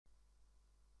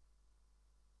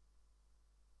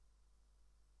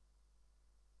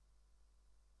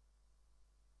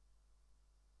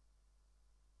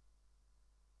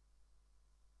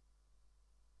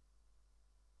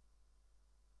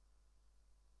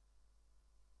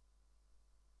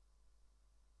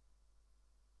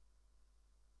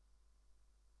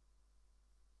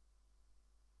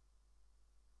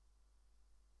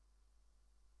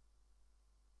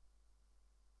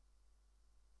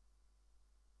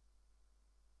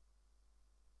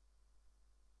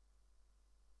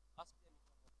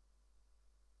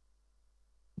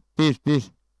Bir.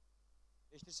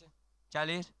 Eşitirsən?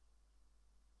 Gəlir?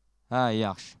 Hə,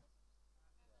 yaxşı.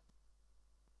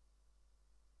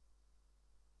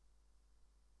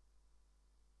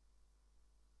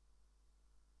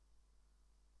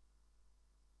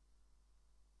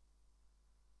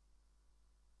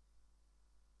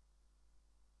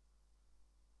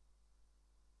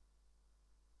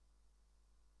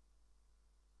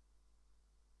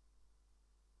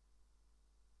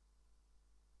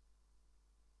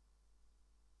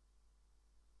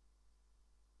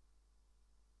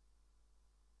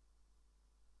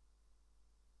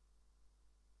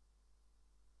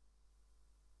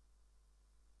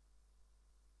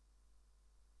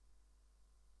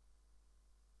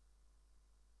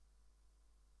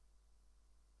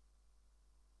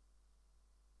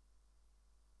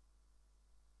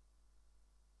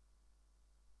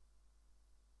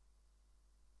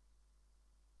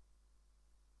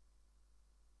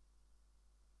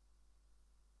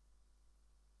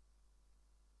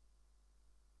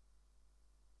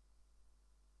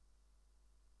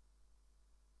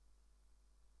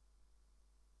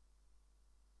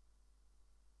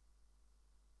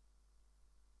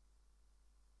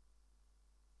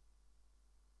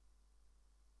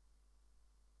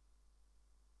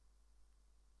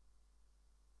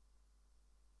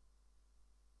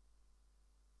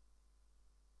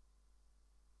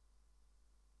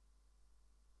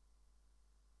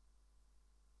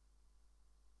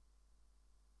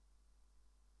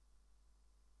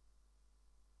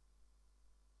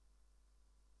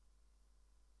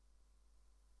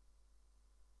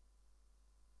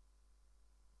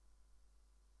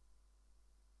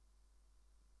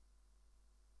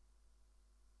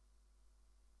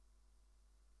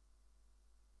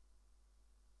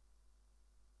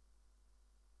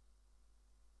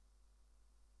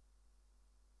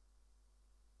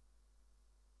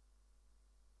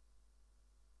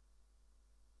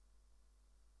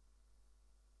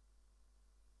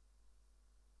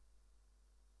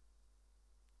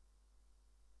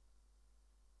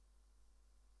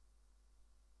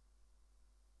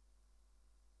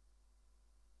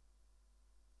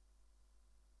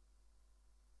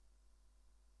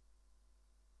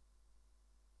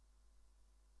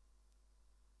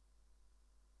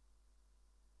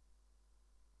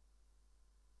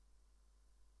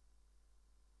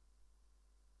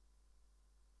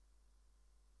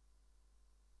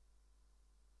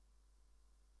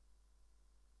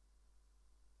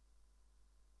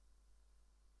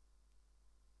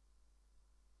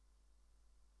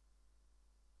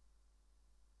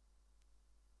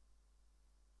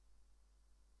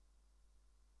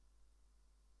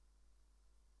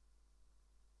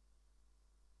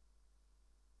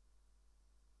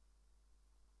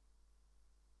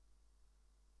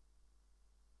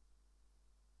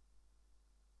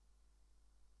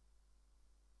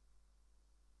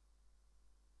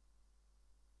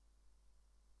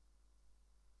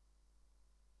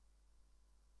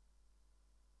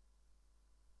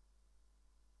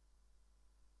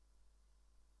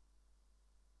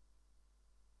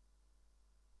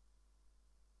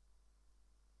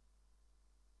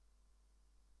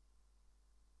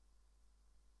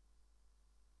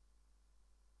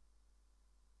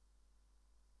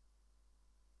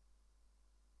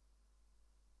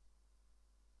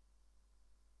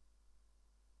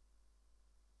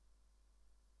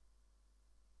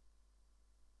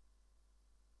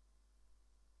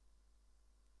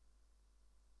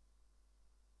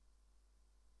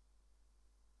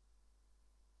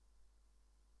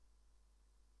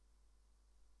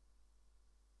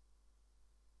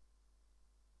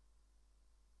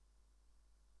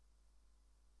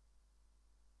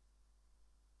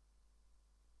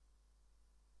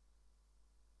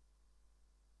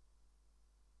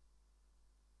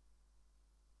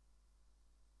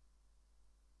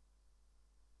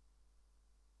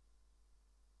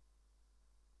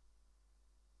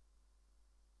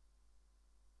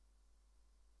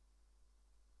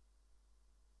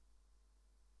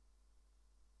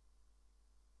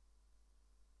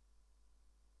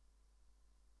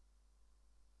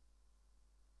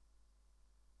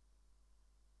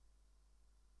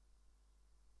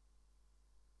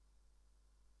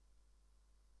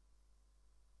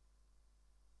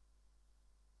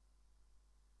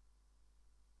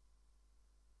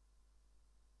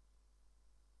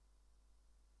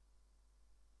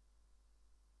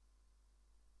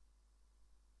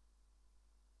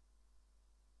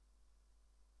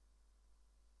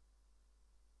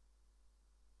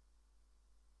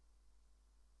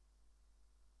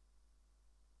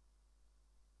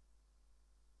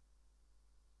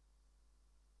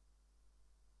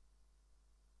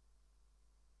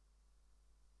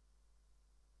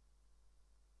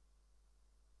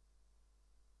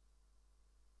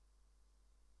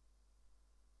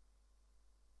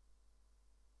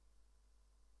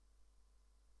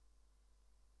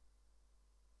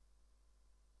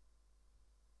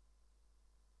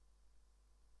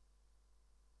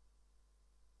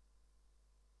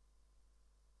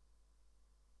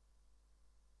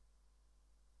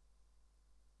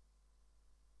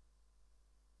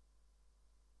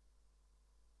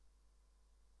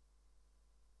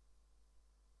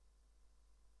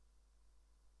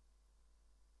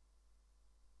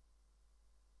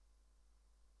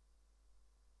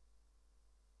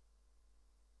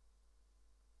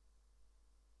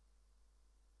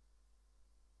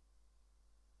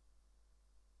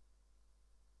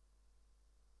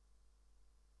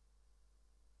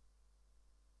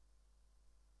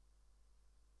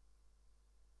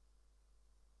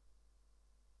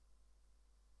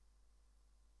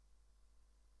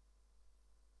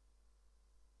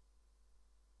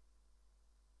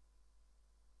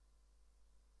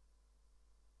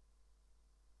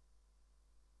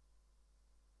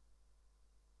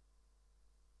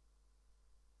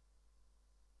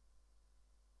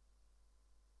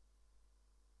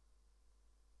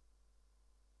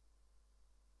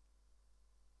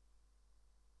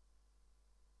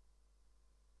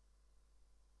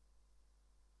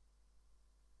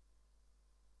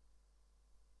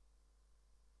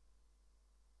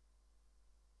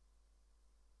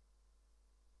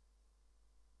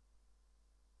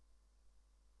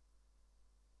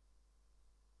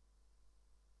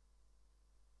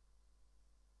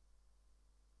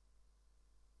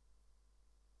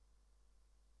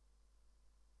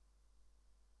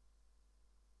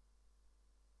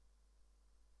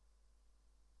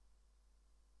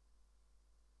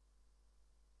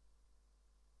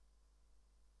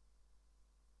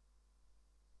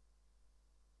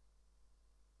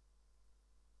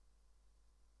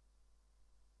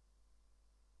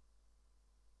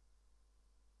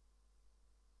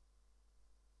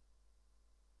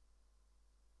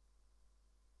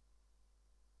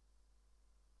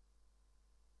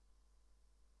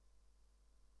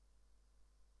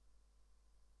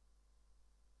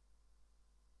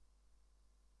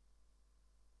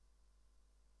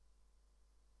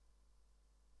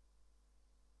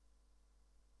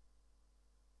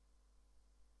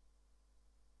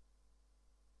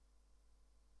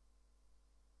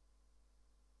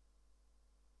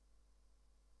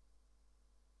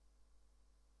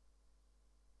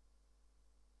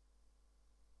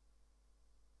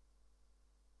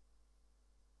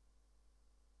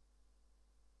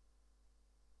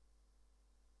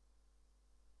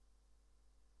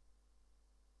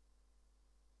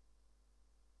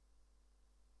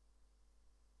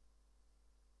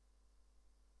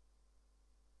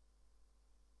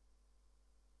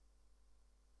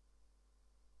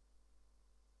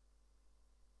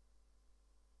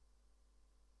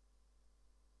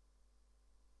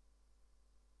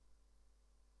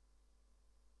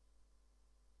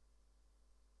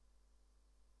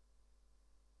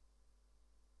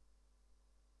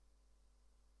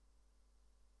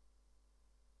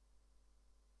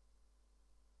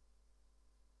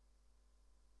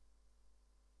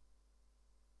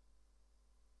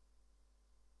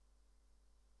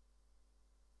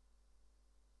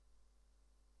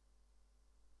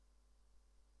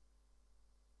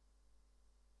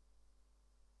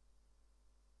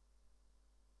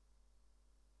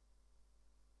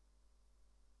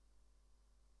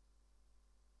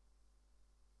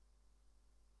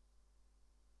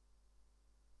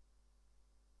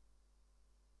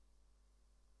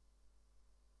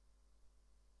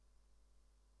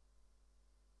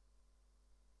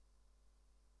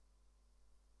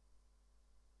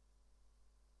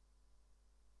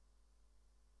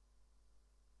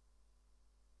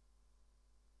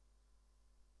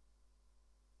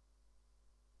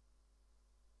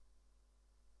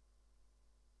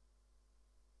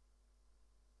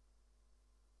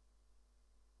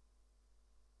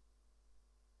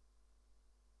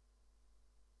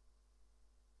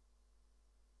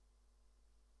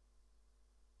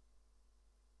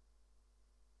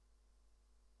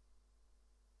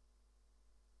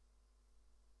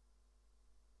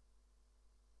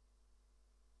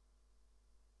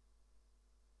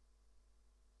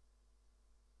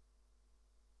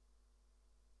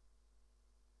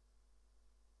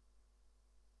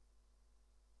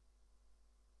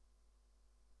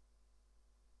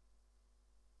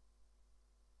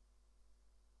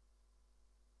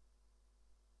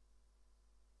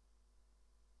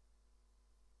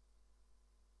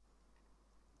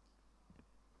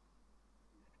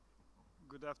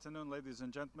 Good afternoon, ladies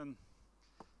and gentlemen.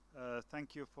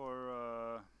 Thank you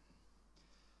for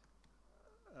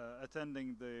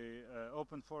attending the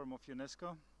Open Forum of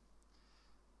UNESCO.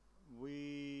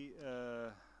 We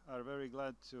are very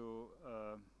glad to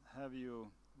have you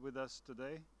with us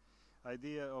today.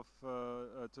 Idea of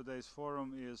today's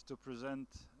forum is to present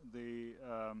the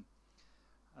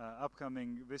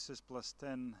upcoming WSIS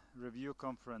 +10 review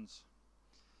conference,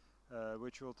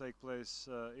 which will take place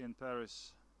in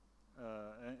Paris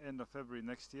end of February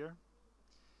next year,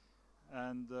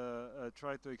 and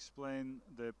try to explain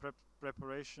the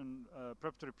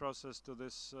preparatory process to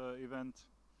this event,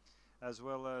 as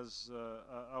well as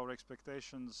our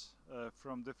expectations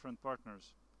from different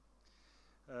partners.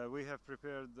 We have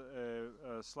prepared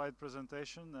a slide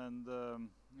presentation, and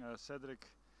Cedric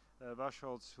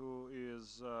Waschholz, who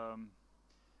is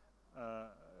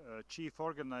Chief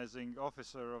Organizing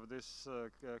Officer of this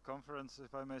conference,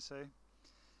 if I may say,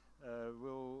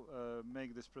 will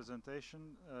make this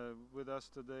presentation. With us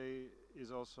today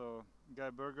is also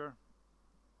Guy Berger,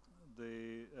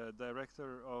 the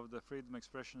Director of the Freedom,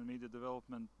 Expression and Media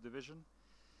Development Division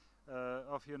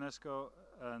of UNESCO,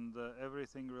 and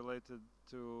everything related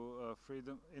to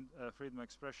freedom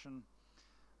expression,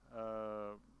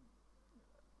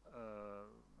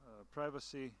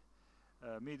 privacy,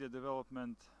 media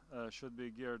development should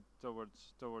be geared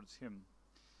towards him.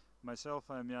 Myself,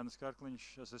 I am Jānis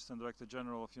Karkliņš, Assistant Director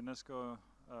General of UNESCO,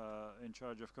 in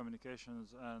charge of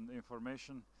communications and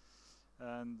information.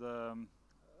 And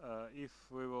if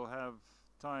we will have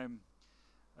time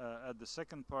at the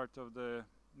second part of the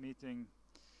meeting,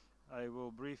 I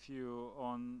will brief you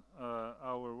on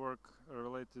our work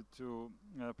related to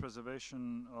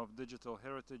preservation of digital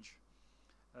heritage,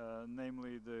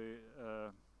 namely the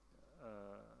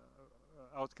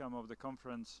outcome of the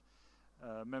conference,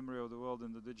 Memory of the World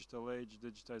in the Digital Age,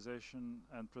 Digitization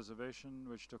and Preservation,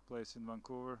 which took place in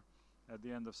Vancouver at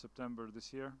the end of September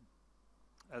this year,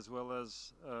 as well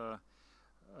as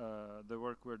the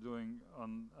work we're doing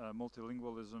on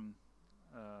multilingualism.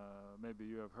 Maybe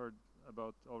you have heard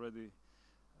about already.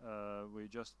 We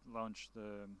just launched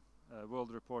the World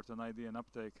Report on ID and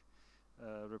Uptake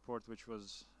report, which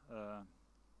was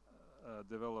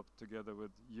developed together with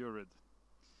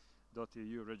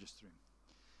URID.eu registry.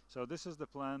 So this is the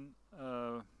plan.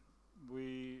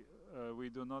 We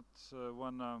do not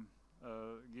want to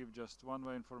give just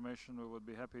one-way information. We would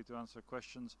be happy to answer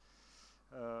questions.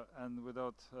 And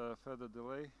without further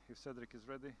delay, if Cedric is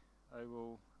ready, I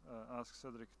will ask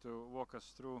Cedric to walk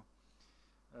us through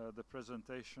the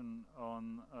presentation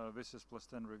on WSIS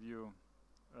 +10 review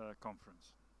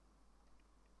conference.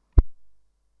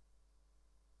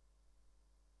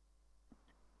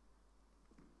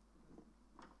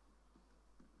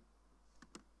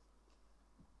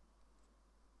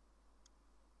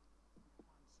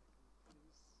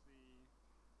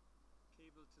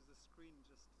 To the screen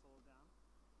just fall down.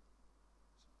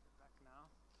 Should be back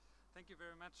now. Thank you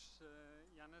very much,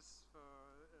 Jānis, for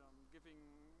giving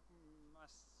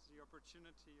us the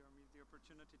opportunity, or me the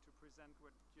opportunity, to present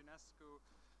what UNESCO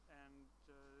and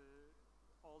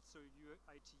also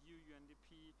ITU,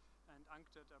 UNDP and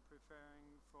UNCTAD are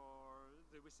preparing for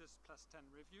the WSIS +10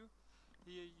 review.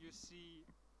 Here you see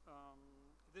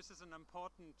this is an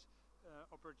important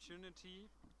opportunity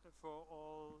for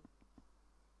all.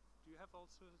 Do you have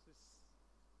also this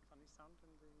funny sound in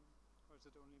the, or is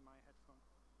it only my headphone?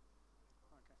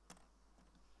 Okay,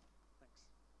 thanks.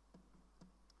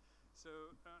 So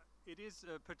it is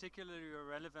particularly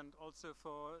relevant also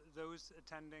for those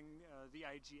attending the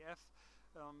IGF,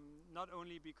 not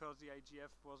only because the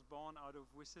IGF was born out of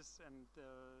WSIS, and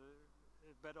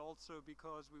but also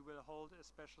because we will hold a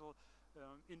special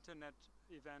internet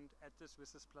event at this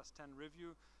WSIS +10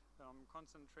 review,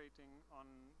 concentrating on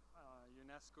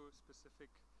UNESCO-specific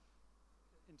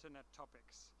internet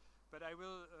topics. But I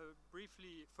will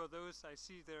briefly, for those, I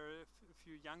see there are a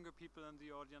few younger people in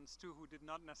the audience too who did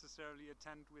not necessarily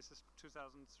attend WSIS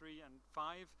 2003 and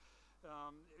 5,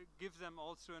 give them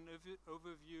also an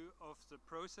overview of the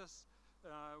process,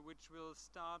 which will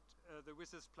start the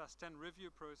WSIS +10 review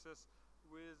process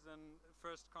with a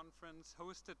first conference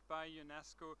hosted by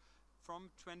UNESCO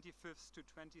from 25th to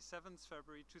 27th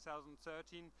February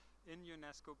 2013 in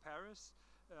UNESCO Paris.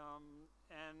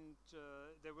 And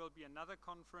there will be another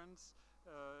conference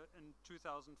in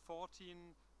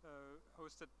 2014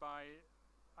 hosted by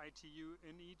ITU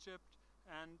in Egypt,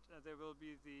 and there will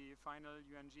be the final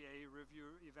UNGA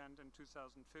review event in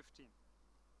 2015.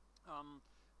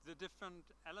 The different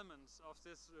elements of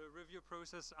this review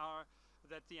process are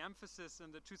that the emphasis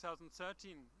in the 2013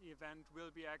 event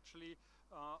will be actually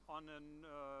on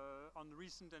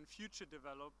recent and future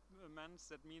developments.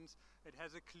 That means it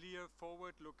has a clear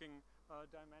forward-looking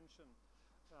dimension.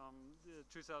 The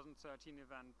 2013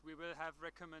 event. We will have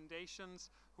recommendations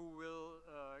who will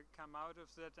come out of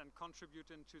that and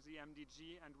contribute into the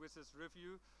MDG and WSIS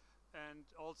review, and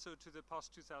also to the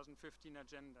post-2015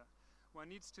 agenda. One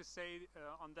needs to say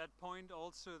on that point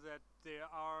also that there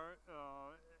are,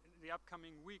 in the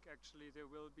upcoming week actually, there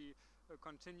will be a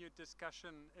continued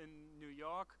discussion in New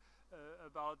York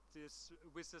about this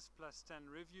WSIS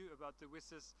 +10 review, about the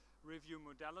WSIS review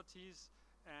modalities,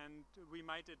 and we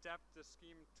might adapt the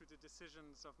scheme to the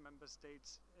decisions of member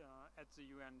states at the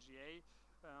UNGA.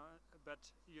 But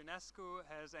UNESCO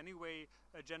has anyway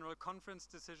a general conference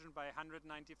decision by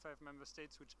 195 member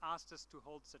states which asked us to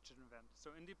hold such an event.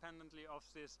 So independently of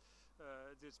this,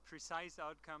 these precise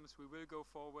outcomes, we will go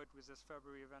forward with this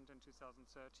February event in 2013.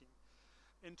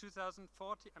 In 2014,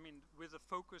 I mean, with a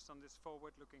focus on this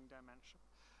forward-looking dimension.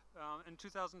 In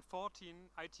 2014,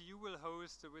 ITU will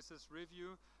host the WSIS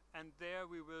review, and there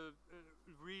we will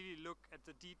really look at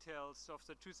the details of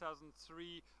the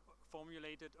 2003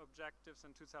 formulated objectives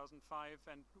in 2005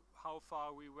 and how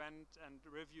far we went, and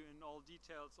review in all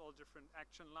details all different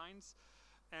action lines.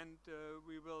 And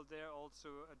we will there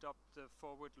also adopt the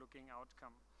forward-looking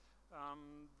outcome.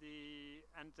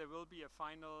 And there will be a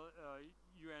final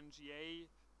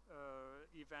UNGA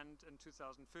event in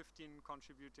 2015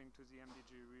 contributing to the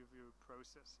MDG review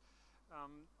process.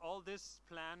 All this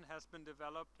plan has been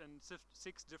developed in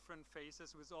 6 different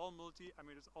phases with all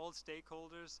all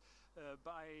stakeholders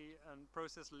by a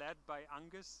process led by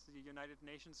UNGIS, the United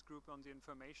Nations Group on the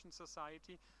Information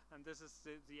Society, and this is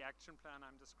the action plan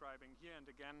I'm describing here, and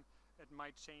again it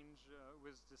might change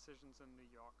with decisions in New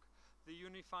York. The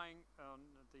unifying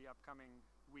the upcoming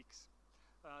weeks.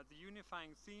 The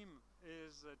unifying theme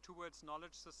is towards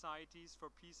knowledge societies for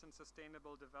peace and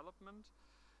sustainable development.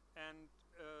 And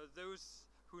those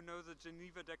who know the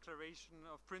Geneva Declaration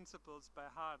of Principles by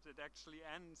heart, it actually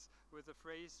ends with the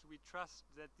phrase, we trust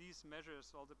that these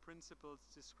measures, all the principles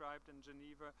described in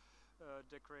Geneva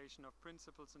Declaration of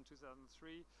Principles in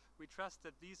 2003, we trust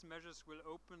that these measures will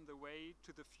open the way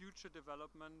to the future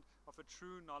development of a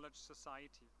true knowledge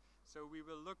society. So we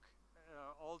will look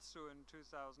also in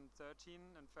 2013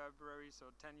 in February,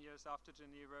 so 10 years after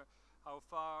Geneva, how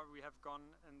far we have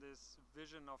gone in this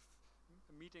vision of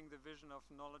meeting the vision of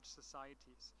knowledge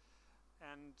societies.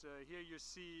 And here you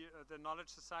see the knowledge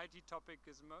society topic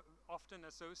is often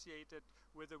associated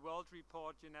with the world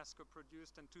report UNESCO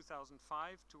produced in 2005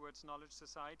 towards knowledge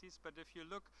societies. But if you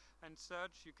look and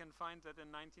search, you can find that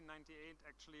in 1998,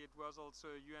 actually it was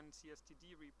also a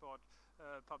UNCSTD report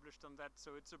published on that.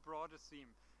 So it's a broader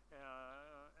theme.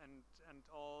 And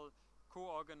all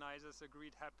co-organizers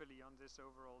agreed happily on this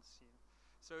overall theme.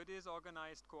 So it is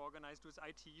organized, co-organized with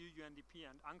ITU, UNDP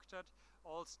and UNCTAD.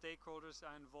 All stakeholders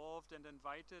are involved and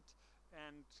invited,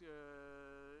 and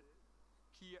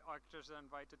key actors are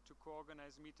invited to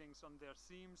co-organize meetings on their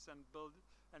themes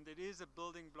and it is a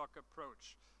building block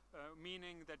approach,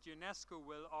 meaning that UNESCO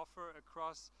will offer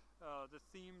across the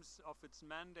themes of its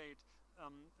mandate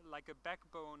like a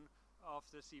backbone of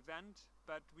this event,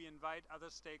 but we invite other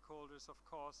stakeholders, of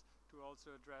course, to also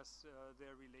address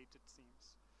their related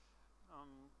themes.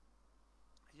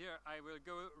 Here I will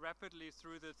go rapidly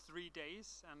through the 3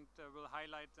 days and will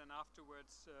highlight then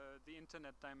afterwards the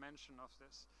internet dimension of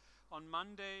this. On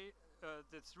Monday,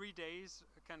 the 3 days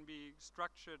can be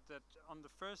structured that on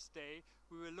the first day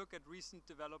we will look at recent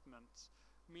developments,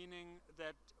 meaning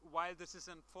that while this is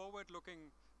a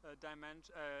forward-looking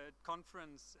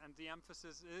conference and the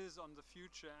emphasis is on the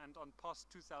future and on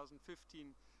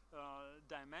post-2015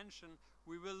 dimension,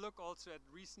 we will look also at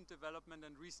recent development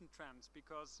and recent trends,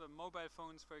 because mobile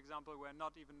phones, for example, were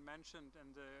not even mentioned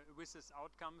in the WSIS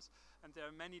outcomes, and there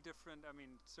are many different,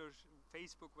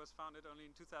 Facebook was founded only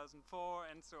in 2004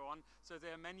 and so on, so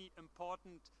there are many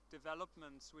important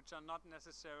developments which are not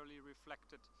necessarily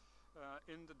reflected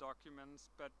in the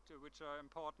documents, but which are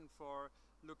important for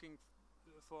looking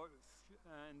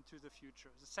into the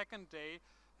future. The second day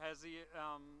has the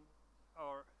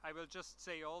or I will just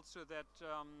say also that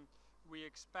we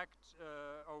expect,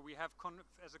 or we have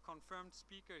as a confirmed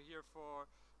speaker here for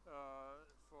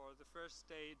the first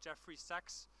day, Jeffrey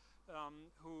Sachs,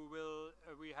 who will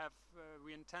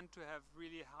we intend to have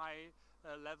really high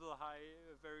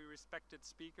very respected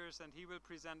speakers, and he will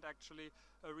present actually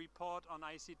a report on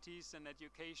ICTs and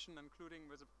education, including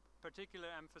with a particular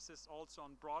emphasis also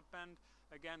on broadband.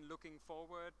 Again, looking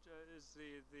forward is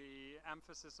the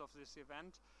emphasis of this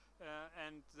event.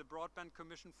 And the Broadband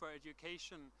Commission for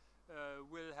Education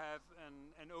will have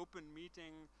an open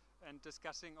meeting and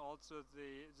discussing also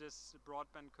this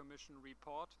Broadband Commission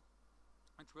report.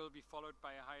 It will be followed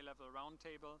by a high-level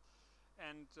roundtable,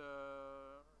 and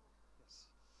yes,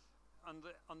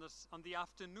 on the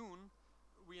afternoon,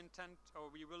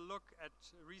 we will look at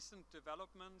recent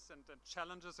developments and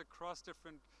challenges across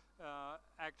different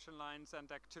action lines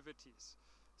and activities.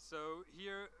 So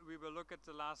here we will look at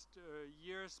the last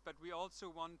years, but we also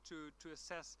want to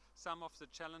assess some of the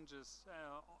challenges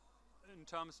in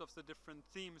terms of the different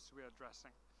themes we are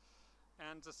addressing.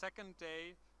 And the second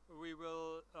day we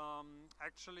will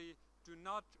actually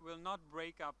will not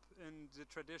break up in the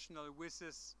traditional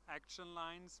WSIS action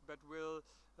lines, but will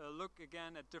look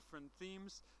again at different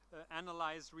themes,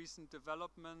 analyze recent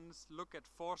developments, look at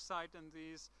foresight in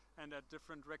these, and at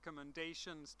different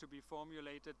recommendations to be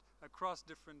formulated across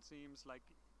different themes like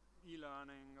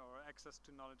e-learning or access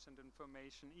to knowledge and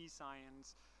information,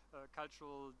 e-science,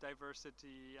 cultural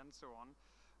diversity, and so on.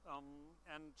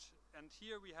 And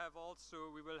here we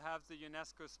will have the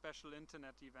UNESCO Special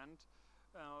Internet event,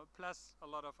 plus a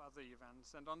lot of other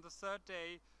events. And on the third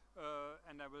day,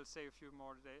 and I will say a few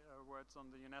more words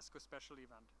on the UNESCO Special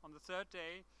event. On the third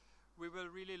day, we will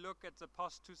really look at the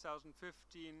post-2015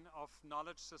 of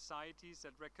knowledge societies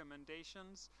and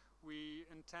recommendations. We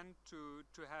intend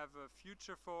to have a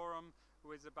future forum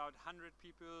with about 100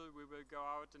 people. We will go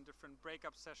out in different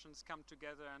breakup sessions, come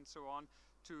together and so on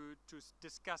to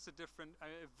discuss a different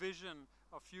vision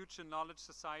of future knowledge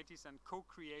societies and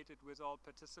co-create it with all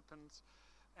participants.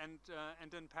 And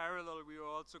in parallel, we will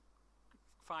also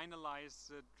finalize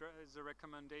the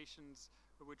recommendations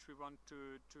which we want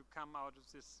to come out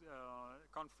of this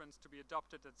conference to be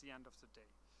adopted at the end of the day.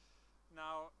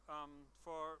 Now,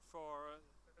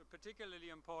 particularly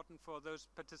important for those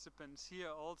participants here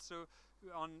also,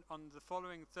 on the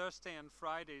following Thursday and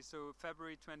Friday, so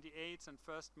February 28th and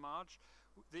 1st March,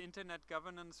 the Internet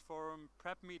Governance Forum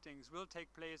prep meetings will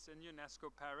take place in UNESCO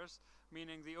Paris,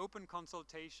 meaning the open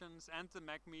consultations and the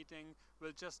MAC meeting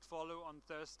will just follow on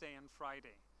Thursday and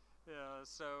Friday.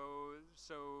 So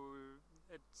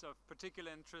it's of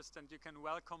particular interest, and you can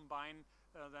well combine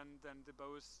then the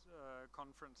both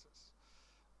conferences,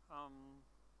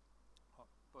 or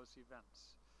both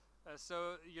events.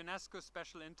 So UNESCO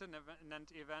Special Internet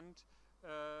event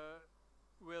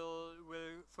will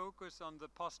focus on the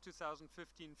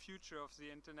post-2015 future of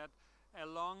the Internet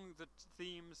along the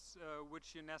themes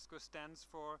which UNESCO stands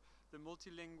for: the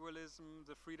multilingualism,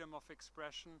 the freedom of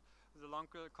expression, the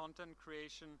local content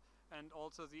creation, and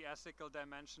also the ethical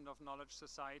dimension of knowledge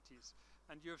societies.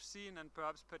 And you've seen and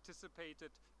perhaps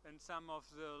participated in some of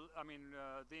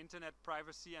the Internet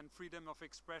Privacy and Freedom of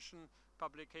Expression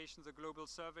publication. The global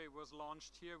survey was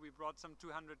launched here. We brought some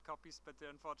 200 copies, but they're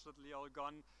unfortunately all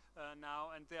gone now.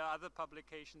 And there are other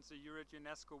publications, the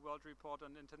UNESCO World Report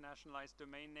on Internationalized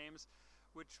Domain Names,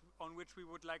 on which we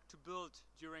would like to build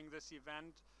during this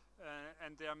event.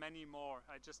 And there are many more.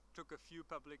 I just took a few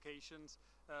publications,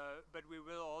 but we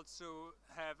will also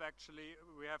have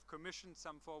we have commissioned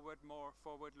some more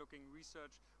forward-looking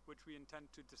research, which we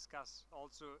intend to discuss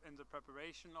also in the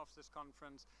preparation of this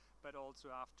conference, but also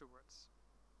afterwards.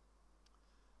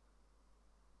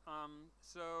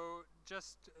 So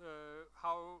just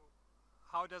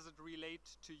how does it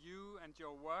relate to you and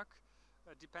your work?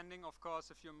 Depending, of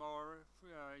course, if you're more,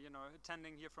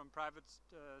 attending here from private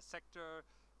sector,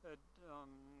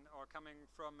 or coming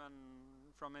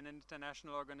from an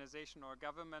international organization or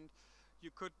government, you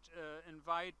could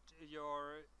invite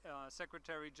your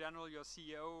Secretary General, your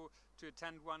CEO, to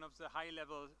attend one of the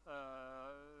high-level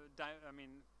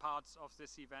parts of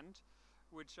this event,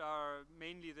 which are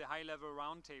mainly the high-level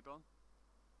roundtable.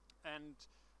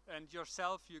 And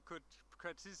yourself, you could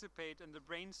participate in the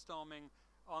brainstorming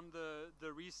on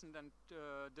the recent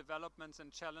developments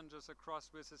and challenges across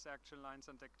WSIS action lines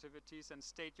and activities, and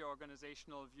state your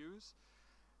organizational views.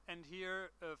 And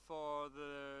here for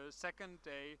the second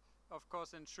day, of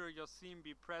course, ensure your theme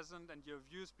be present and your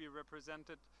views be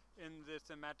represented in the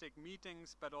thematic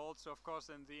meetings, but also, of course,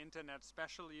 in the Internet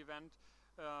Special event.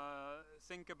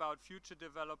 Think about future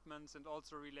developments and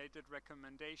also related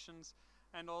recommendations.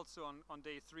 And also on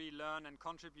day 3, learn and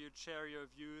contribute, share your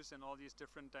views in all these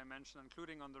different dimensions,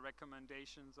 including on the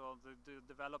recommendations or the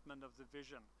development of the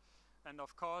vision. And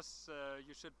of course,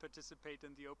 you should participate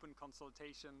in the open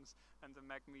consultations and the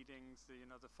MAC meetings,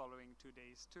 the following 2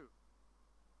 days too.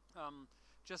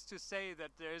 Just to say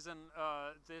that there is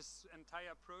this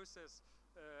entire process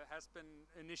has been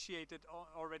initiated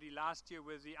already last year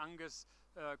with the Angus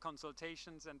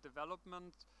consultations and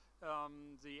development.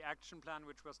 The action plan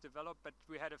which was developed, but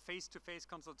we had a face-to-face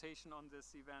consultation on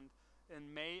this event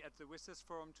in May at the WSIS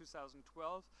Forum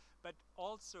 2012. But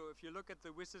also, if you look at the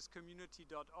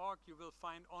wisiscommunity.org, you will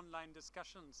find online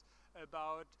discussions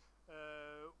about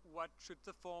what should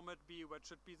the format be, what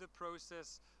should be the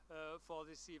process for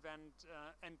this event.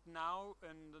 And now,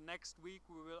 in the next week,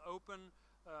 we will open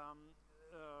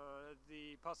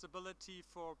the possibility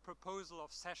for proposal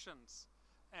of sessions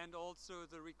and also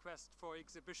the request for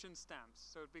exhibition stamps.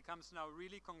 So it becomes now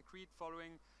really concrete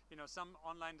following, you know, some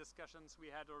online discussions we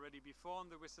had already before in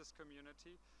the WSIS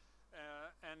community.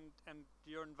 And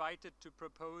you're invited to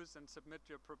propose and submit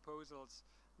your proposals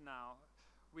now.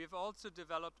 We've also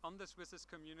developed on this WSIS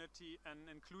community an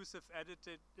inclusive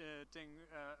editing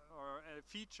or a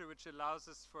feature which allows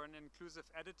us for an inclusive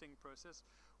editing process.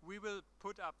 We will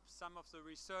put up some of the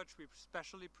research we've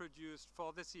specially produced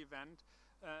for this event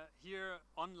here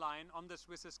online on this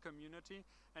WSIS community.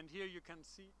 And here you can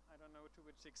see, I don't know to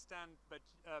which extent, but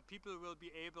people will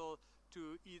be able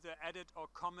to either edit or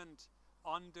comment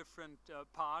on different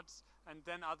parts, and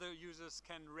then other users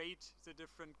can rate the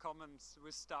different comments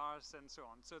with stars and so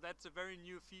on. So that's a very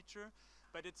new feature,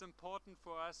 but it's important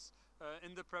for us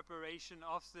in the preparation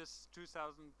of this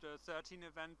 2013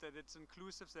 event that it's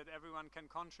inclusive, that everyone can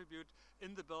contribute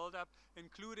in the build-up,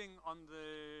 including on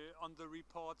the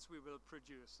reports we will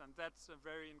produce. And that's a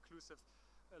very inclusive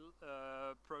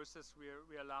process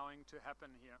we're allowing to happen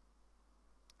here.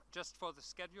 Just for the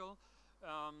schedule,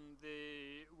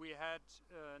 we had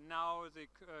now the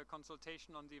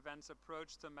consultation on the event's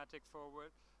approach, thematic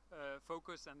forward,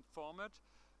 focus and format.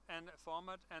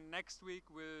 And next week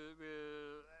we'll,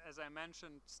 as I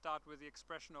mentioned, start with the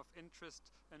expression of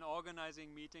interest in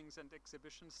organizing meetings and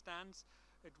exhibition stands.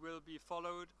 It will be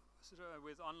followed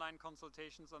with online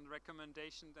consultations on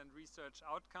recommendations and research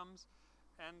outcomes,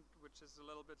 and which is a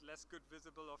little bit less good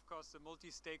visible, of course, the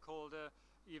multi-stakeholder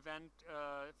event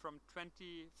from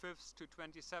 25th to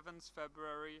 27th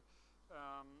February,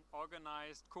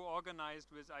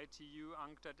 co-organized with ITU,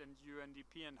 UNCTAD and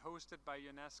UNDP and hosted by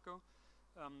UNESCO.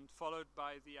 Followed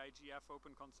by the IGF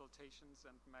Open consultations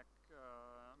and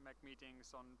MAC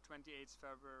meetings on 28th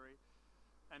February.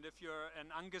 And if you're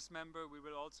an UNGIS member, we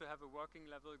will also have a working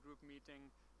level group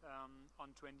meeting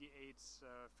on 28th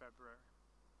February.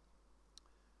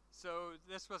 So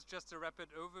this was just a rapid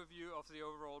overview of the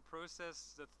overall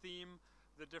process, the theme,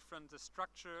 the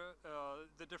structure,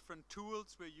 the different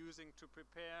tools we're using to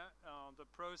prepare the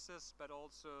process, but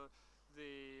also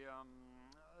the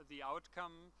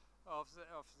outcome of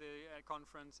the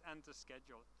conference and the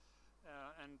schedule,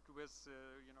 and with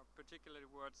particular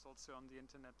words also on the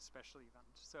Internet special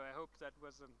event. So I hope that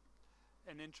was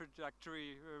an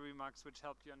introductory remarks which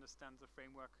helped you understand the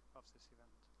framework of this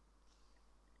event.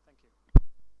 Thank you.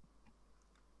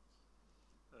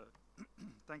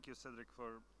 Thank you, Cedric,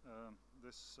 for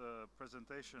this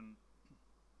presentation.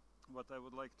 What I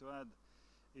would like to add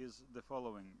is the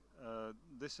following.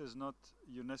 This is not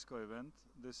UNESCO event.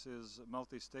 This is a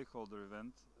multi-stakeholder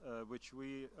event, which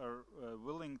we are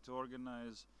willing to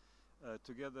organize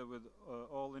together with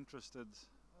all interested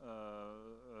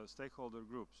stakeholder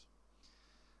groups.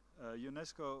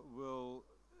 UNESCO will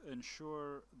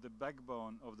ensure the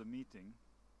backbone of the meeting,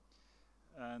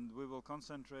 and we will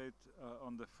concentrate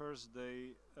on the first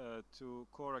day to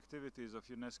core activities of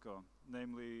UNESCO,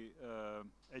 namely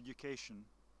education.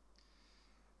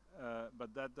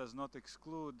 But that does not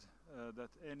exclude that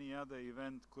any other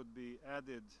event could be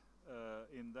added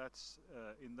in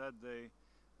that day,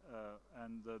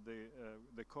 and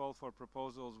the call for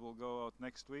proposals will go out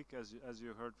next week, as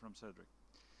you heard from Cedric.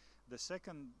 The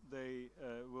second day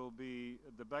will be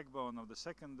the backbone of the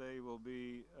second day will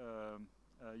be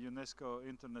UNESCO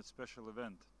Internet Special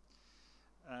Event.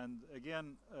 And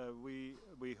again, we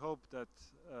hope that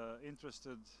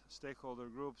interested stakeholder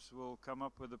groups will come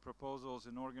up with the proposals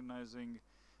in organizing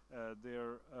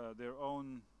their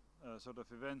own sort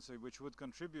of events which would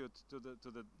contribute to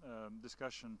the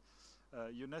discussion.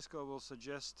 UNESCO will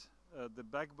suggest the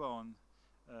backbone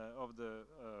of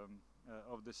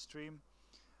the stream,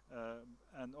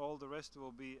 and all the rest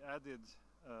will be added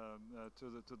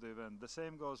to the event. The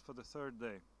same goes for the third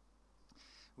day.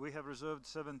 We have reserved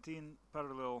 17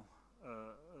 parallel.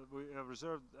 We have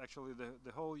reserved, actually,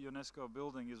 the whole UNESCO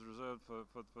building is reserved for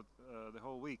the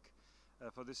whole week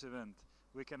for this event.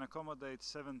 We can accommodate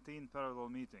 17 parallel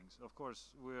meetings. Of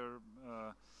course, we're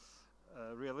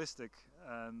realistic,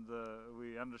 and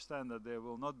we understand that there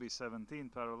will not be 17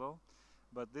 parallel,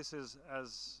 but this is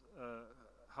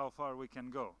how far we can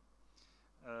go.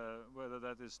 Whether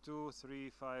that is 2, 3,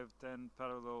 5, 10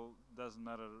 parallel, doesn't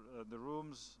matter. The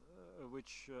rooms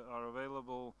which are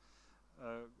available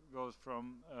goes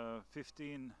from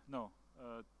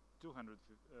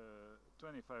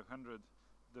 2,500,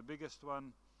 the biggest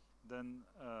one, then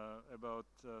about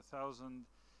 1,000,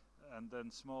 and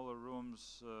then smaller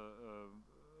rooms,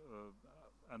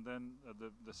 and then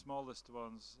the smallest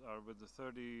ones are with the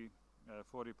 30,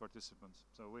 40 participants.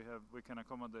 So we can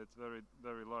accommodate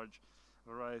very large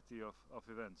variety of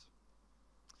events.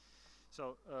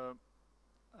 So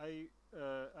I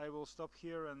will stop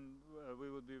here, and we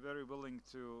would be very willing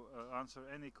to answer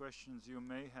any questions you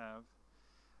may have,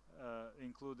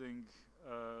 including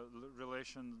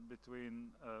relation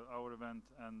between our event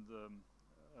and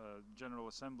General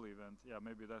Assembly event. Yeah,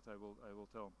 maybe that I will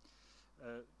tell.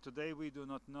 Today we do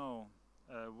not know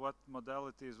what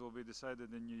modalities will be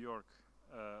decided in New York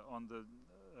on the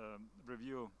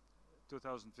review,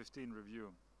 2015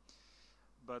 review.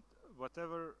 But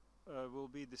whatever will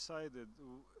be decided,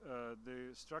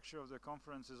 the structure of the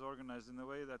conference is organized in a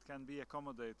way that can be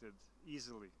accommodated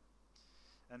easily.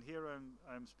 And here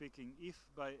I'm speaking, if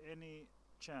by any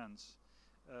chance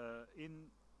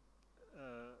in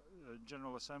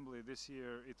General Assembly this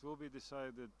year it will be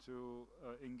decided to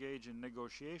engage in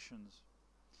negotiations,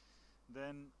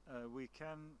 then we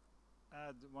can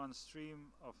add one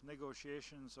stream of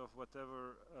negotiations of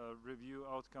whatever review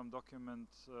outcome document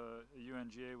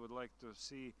UNGA would like to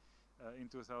see in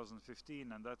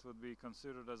 2015, and that would be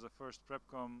considered as a first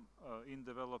prepcom in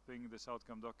developing this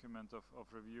outcome document of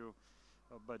review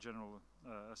by General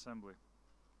Assembly.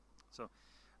 So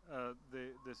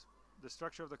the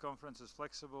structure of the conference is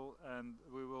flexible, and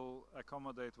we will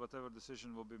accommodate whatever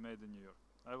decision will be made in New York.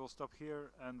 I will stop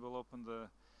here and will open the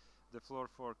floor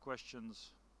for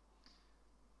questions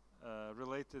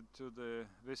related to the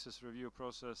WSIS review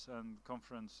process and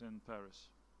conference in Paris.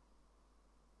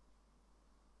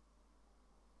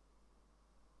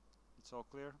 It's all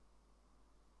clear?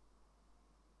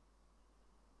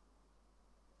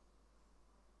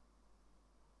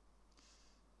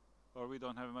 Or we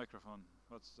don't have a microphone.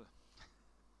 What's the...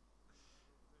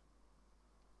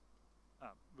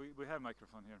 we have a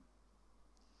microphone here.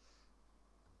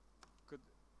 Could...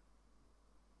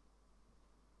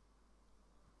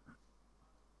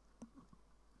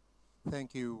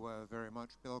 Thank you very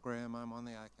much, Bill Graham. I'm on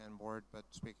the ICANN board, but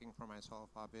speaking for myself,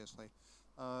 obviously.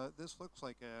 This looks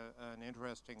like an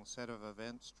interesting set of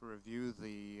events to review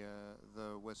the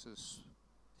WSIS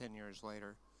 10 years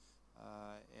later,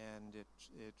 and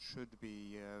it should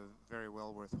be very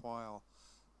well worthwhile.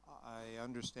 I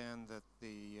understand that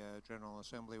the General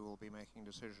Assembly will be making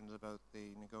decisions about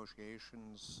the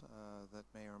negotiations that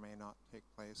may or may not take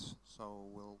place, so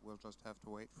we'll just have to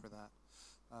wait for that.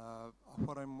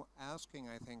 What I'm asking,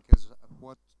 I think, is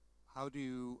how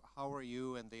are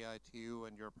you and the ITU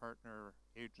and your partner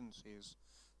agencies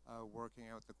working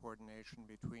out the coordination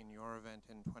between your event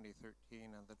in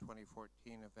 2013 and the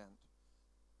 2014 event?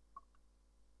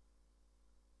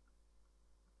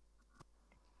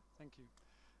 Thank you.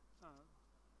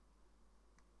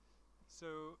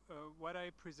 So what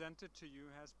I presented to you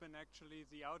has been actually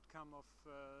the outcome of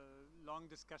long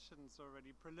discussions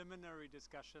already, preliminary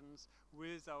discussions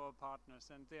with our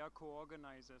partners, and they are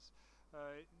co-organizers.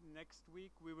 Next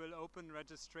week we will open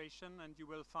registration, and you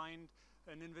will find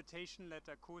an invitation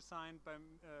letter co-signed by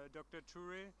Dr.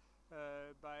 Ture,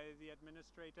 by the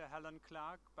administrator Helen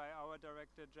Clark, by our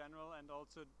Director General, and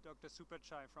also Dr.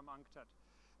 Superchai from UNCTAD.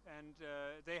 And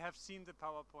they have seen the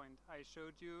PowerPoint I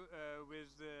showed you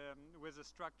with the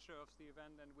structure of the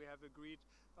event, and we have agreed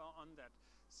on that.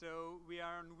 So we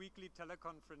are on weekly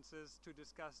teleconferences to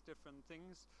discuss different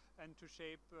things and to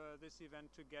shape this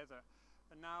event together.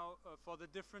 And now for the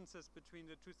differences between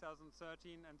the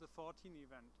 2013 and the 2014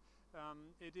 event,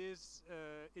 it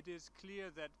is clear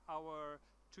that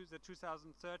the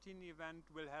 2013 event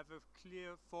will have a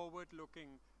clear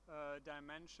forward-looking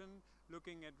dimension,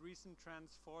 looking at recent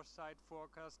trends, foresight,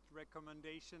 forecast,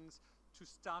 recommendations to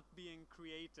start being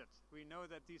created. We know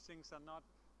that these things are not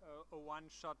a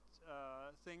one-shot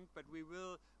thing, but we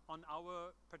will,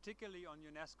 particularly on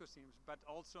UNESCO themes, but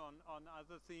also on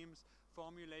other themes,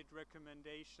 formulate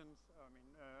recommendations,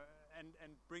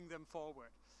 and bring them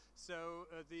forward. So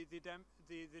the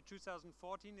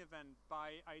 2014 event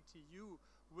by ITU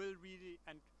will really,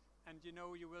 and you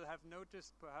know, you will have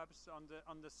noticed perhaps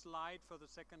on the slide for the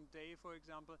second day, for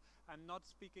example, I'm not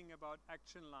speaking about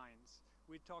action lines.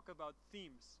 We talk about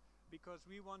themes, because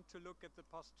we want to look at the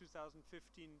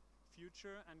post-2015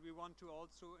 future, and we want to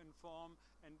also inform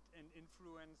and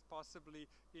influence possibly,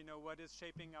 you know, what is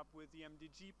shaping up with the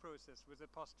MDG process, with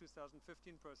the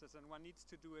post-2015 process, and one needs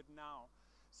to do it now.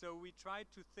 So we try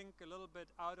to think a little bit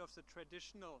out of the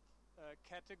traditional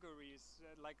categories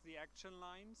like the action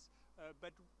lines,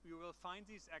 but you will find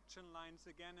these action lines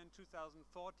again in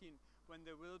 2014 when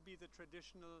there will be the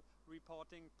traditional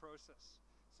reporting process.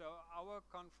 So our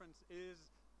conference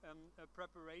is a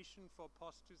preparation for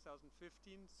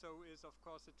post-2015, so is of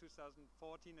course the 2014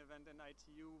 event in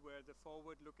ITU where the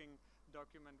forward-looking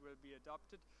document will be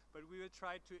adopted, but we will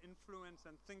try to influence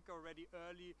and think already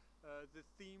early the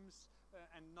themes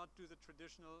and not do the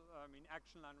traditional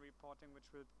action line reporting,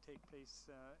 which will take place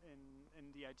in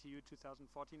the ITU 2014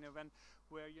 event,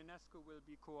 where UNESCO will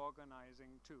be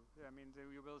co-organizing too. I mean,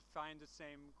 we will find the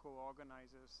same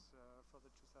co-organizers for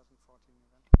the 2014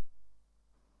 event.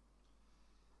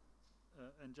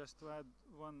 And just to add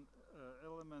one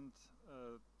element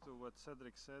to what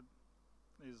Cedric said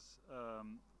is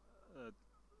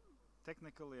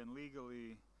technically and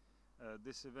legally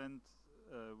this event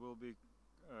will be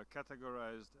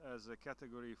categorized as a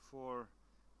Category 4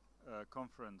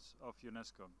 conference of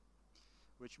UNESCO,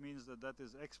 which means that that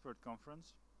is expert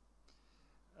conference,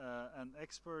 and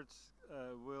experts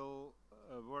will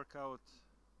work out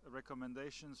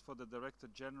recommendations for the Director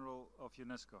General of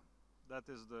UNESCO. That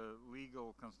is the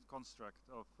legal construct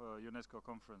of UNESCO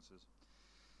conferences.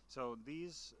 So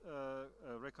these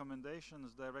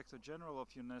recommendations, Director General of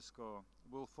UNESCO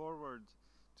will forward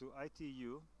to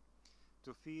ITU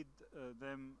to feed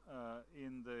them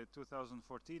in the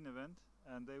 2014 event,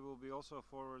 and they will be also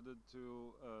forwarded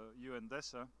to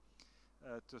UNDESA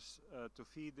to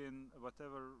feed in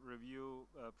whatever review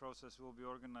process will be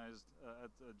organized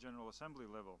at the General Assembly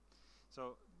level.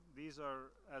 So these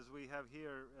are, as we have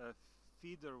here,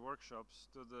 feeder workshops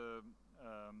to the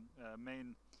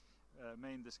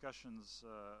main discussions.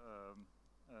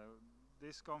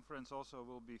 This conference also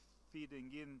will be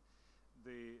feeding in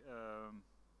the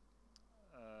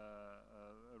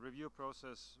review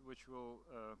process, which will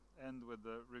end with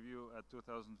the review at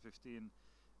 2015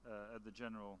 at the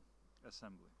General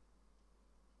Assembly.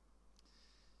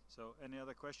 So, any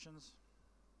other questions?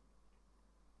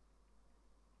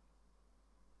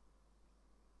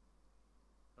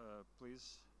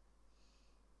 Please.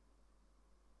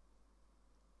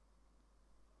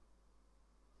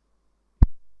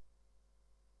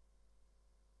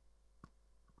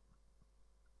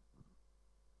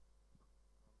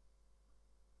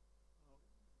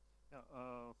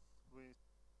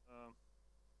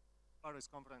 Paris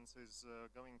conference is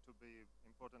going to be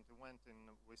important event in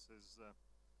WIS's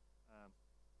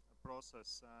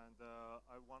process, and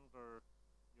I wonder,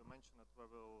 you mentioned that there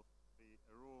will be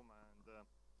a room and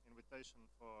invitation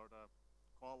for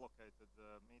co-located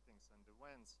meetings and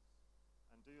events,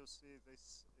 and do you see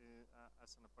this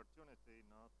as an opportunity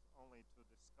not only to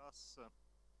discuss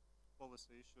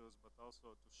policy issues but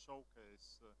also to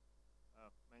showcase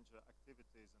major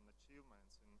activities and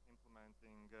achievements in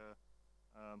implementing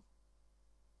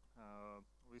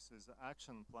WIS's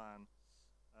action plan?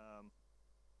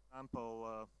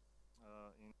 Example,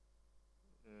 in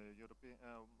European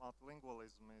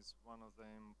multilingualism is one of the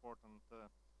important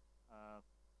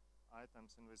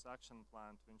items in this action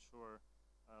plan to ensure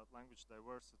language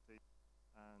diversity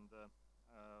and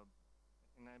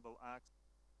enable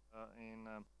access in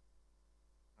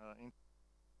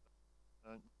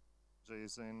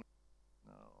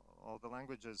all the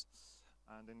languages.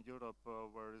 And in Europe,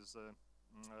 there is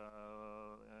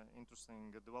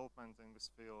interesting development in this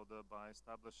field by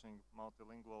establishing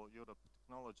Multilingual Europe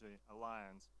Technology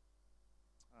Alliance,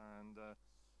 and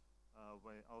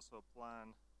we also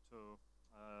plan to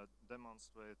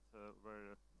demonstrate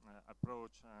their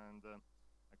approach and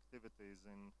activities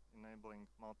in enabling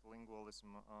multilingualism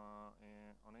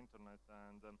on internet,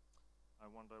 and I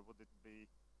wonder, would it be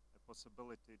a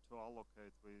possibility to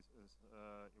allocate these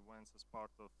events as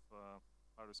part of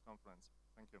Paris conference?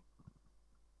 Thank you.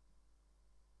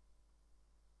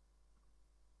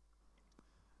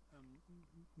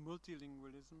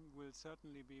 Multilingualism will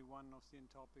certainly be one of the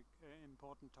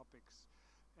important topics,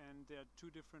 and there are two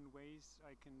different ways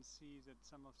I can see that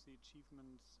some of the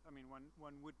achievements, I mean,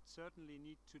 one would certainly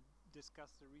need to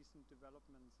discuss the recent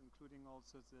developments, including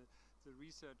also the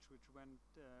research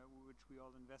which we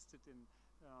all invested in,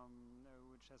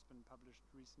 which has been published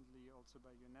recently also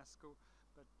by UNESCO,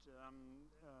 but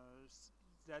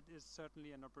that is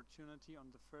certainly an opportunity on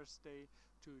the first day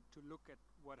to look at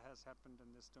what has happened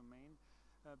in this domain.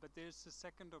 But there's a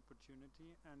second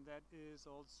opportunity, and that is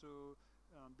also,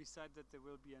 beside that, there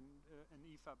will be an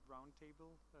IFAP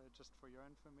roundtable, just for your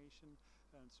information.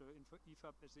 So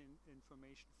IFAP is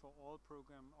information for all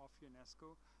program of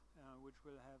UNESCO, which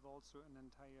will have also an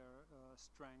entire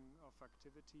string of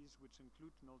activities which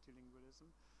include multilingualism.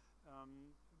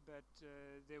 but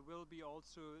there will be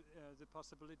also the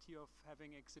possibility of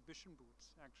having exhibition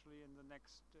booths. Actually, in the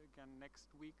next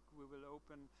week, we will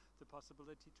open the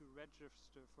possibility to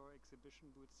register for exhibition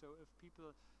booths. So if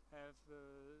people have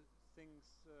things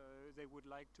they would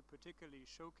like to particularly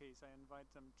showcase, I invite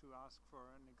them to ask for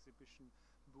an exhibition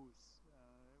booth.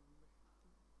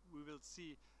 We will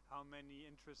see how many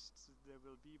interests there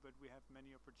will be, but we have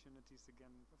many opportunities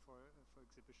again for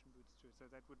exhibition booths too.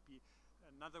 So that would be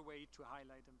another way to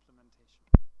highlight implementation.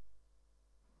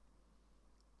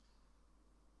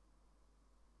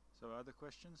 So other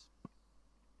questions?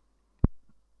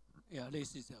 Yeah,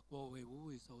 this is Guo Wei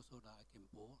Wu, is also the ICANN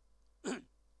board.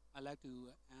 I'd like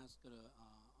to ask,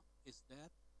 is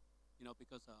that,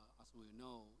 because as we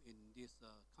know, in this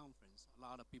conference, a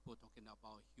lot of people talking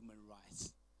about human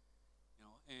rights,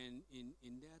 and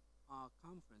in that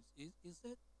conference, is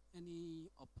there any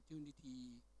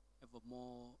opportunity have a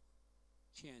more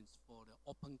chance for the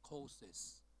open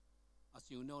courses? As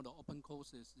you know, the open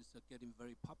courses is getting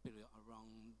very popular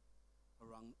around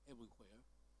everywhere,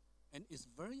 and it's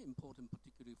very important,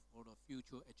 particularly for the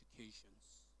future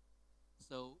educations.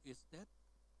 So is that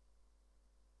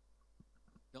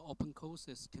the open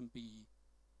courses can be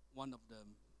one of the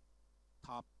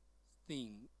top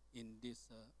thing in this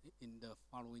in the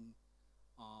following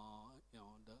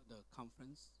the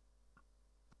conference?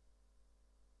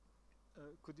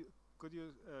 Could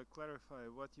you clarify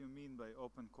what you mean by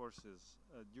open courses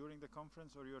during the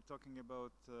conference, or you're talking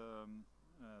about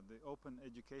the open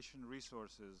education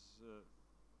resources?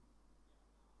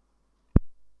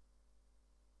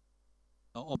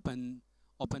 Open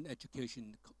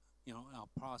education,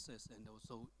 process, and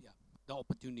also the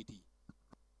opportunity.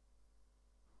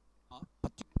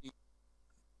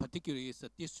 Particularly is a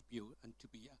dispute and to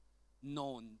be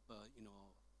known,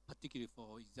 particularly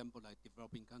for example like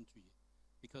developing country,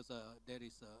 because there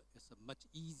is it's much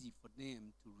easy for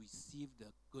them to receive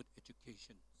the good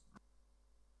education.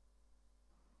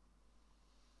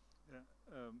 Yeah,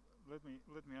 let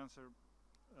me answer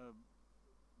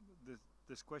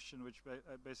this question, which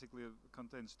basically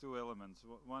contains two elements.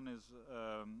 One is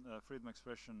freedom of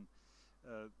expression.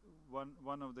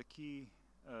 One of the key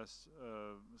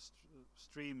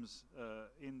streams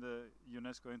in the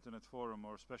UNESCO Internet Forum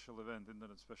or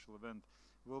Internet Special Event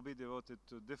will be devoted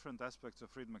to different aspects of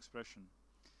freedom of expression.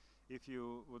 If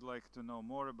you would like to know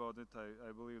more about it,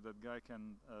 I believe that Guy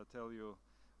can tell you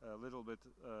a little bit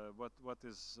what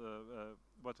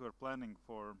we're planning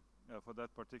for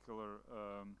that particular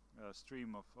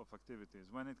stream of activities.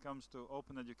 When it comes to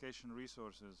open education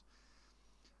resources,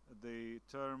 the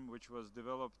term which was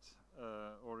developed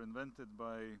or invented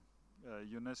by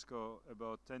UNESCO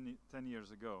about 10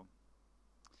 years ago,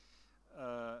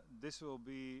 this will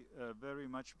be very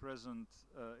much present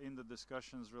in the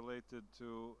discussions related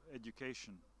to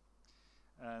education,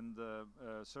 and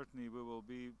certainly we will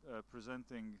be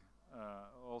presenting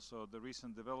also the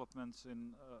recent developments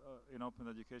in open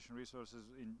education resources.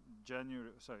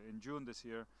 In June this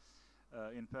year,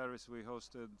 in Paris, we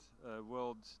hosted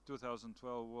World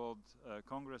 2012 World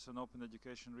Congress on Open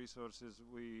Education Resources.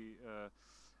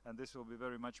 And this will be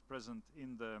very much present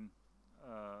in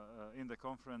the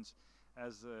conference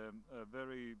as a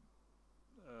very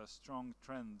strong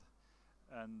trend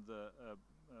and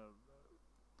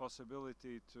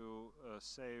possibility to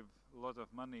save a lot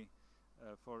of money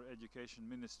for education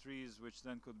ministries, which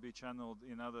then could be channeled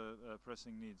in other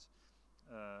pressing needs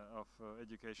of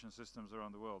education systems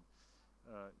around the world.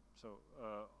 So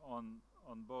on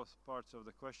both parts of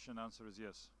the question, answer is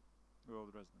yes, we will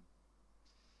address them.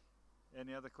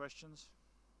 Any other questions?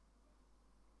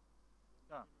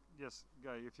 Yes,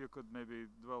 Guy, if you could maybe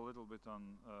dwell a little bit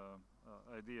on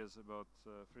ideas about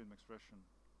freedom of expression.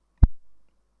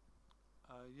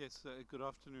 Yes, good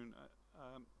afternoon.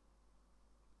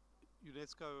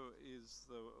 UNESCO is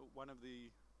one of the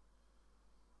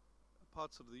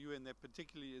parts of the UN that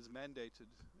particularly is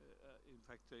mandated, in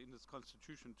fact, in its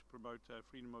constitution to promote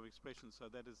freedom of expression. So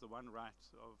that is the one right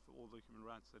of all the human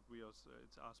rights that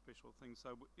it's our special thing.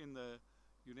 So in the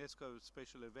UNESCO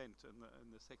special event and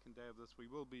the second day of this, we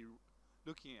will be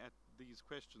looking at these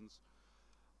questions.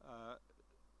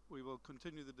 We will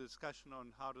continue the discussion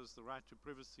on how does the right to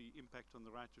privacy impact on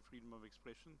the right to freedom of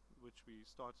expression, which we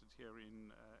started here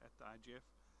at the IGF.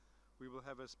 We will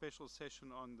have a special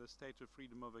session on the state of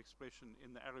freedom of expression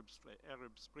in the Arab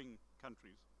Spring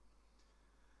countries.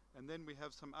 And then we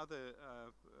have some other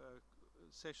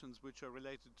sessions which are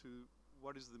related to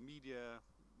what is the media,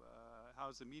 how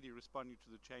is the media responding to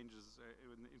the changes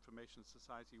in the information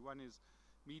society. One is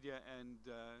media and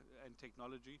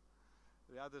technology.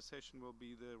 The other session will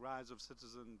be the rise of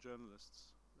citizen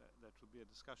journalists. That will be a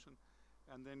discussion.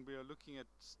 And then we are looking at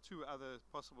two other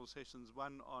possible sessions,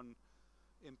 one on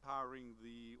empowering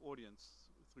the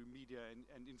audience through media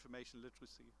and information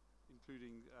literacy,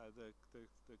 including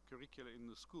the curricula in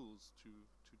the schools to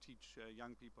teach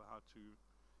young people how to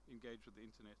engage with the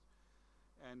internet.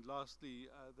 And lastly,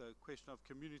 the question of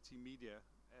community media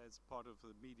as part of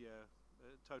the media,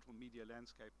 total media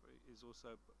landscape is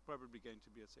also probably going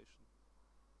to be a session.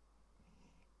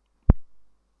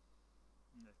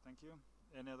 Yeah, thank you.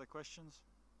 Any other questions?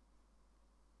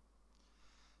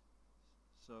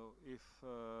 So if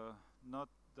not,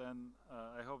 then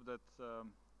I hope that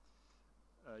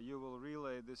you will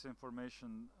relay this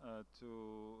information to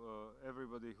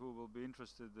everybody who will be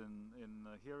interested in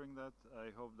hearing that.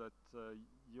 I hope that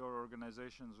your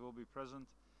organizations will be present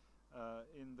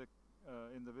in the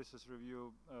WSIS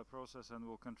review process and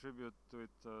will contribute to it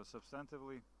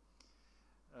substantively.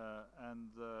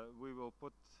 And we will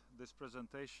put this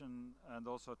presentation and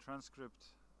also transcript,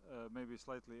 maybe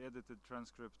slightly edited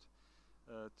transcript,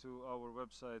 to our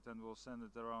website, and we'll send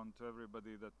it around to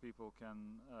everybody that people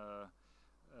can,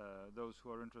 those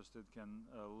who are interested can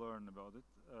learn about it.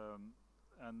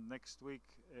 And next week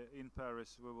in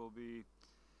Paris we will be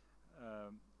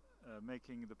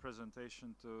making the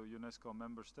presentation to UNESCO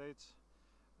member states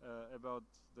about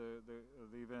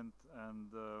the event,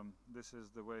 and this is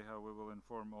the way how we will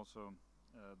inform also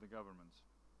the governments.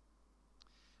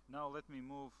 Now let me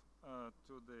move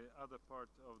to the other part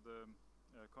of the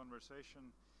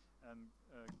conversation and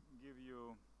give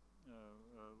you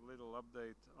a little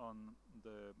update on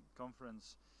the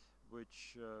conference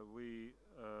which we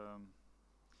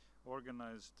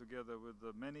organized together with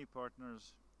many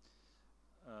partners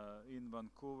in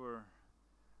Vancouver,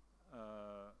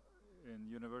 in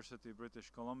University of British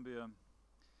Columbia,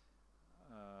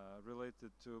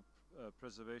 related to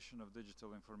preservation of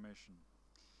digital information.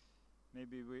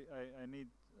 Maybe I need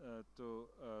to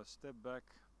step back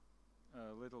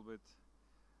a little bit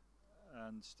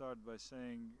and start by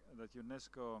saying that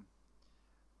UNESCO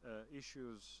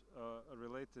issues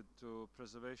related to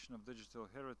preservation of digital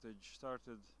heritage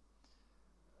started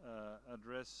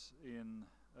address in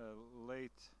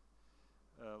late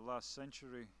last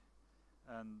century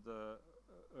and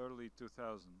early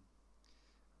 2000.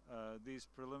 These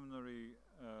preliminary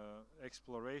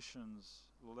explorations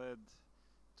led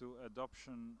to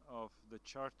adoption of the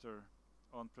Charter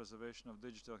on Preservation of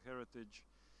Digital Heritage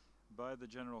by the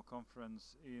General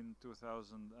Conference in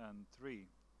 2003.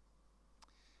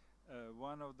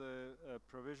 One of the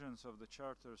provisions of the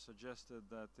Charter suggested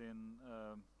that in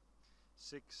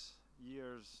 6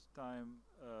 years' time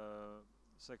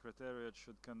Secretariat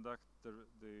should conduct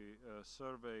the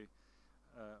survey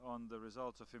on the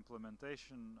results of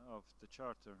implementation of the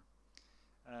Charter,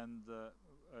 and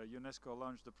UNESCO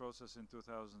launched the process in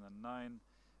 2009.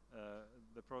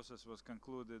 The process was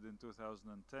concluded in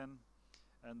 2010,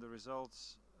 and the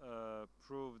results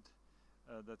proved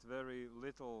that very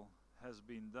little has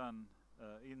been done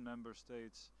in member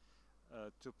states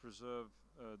to preserve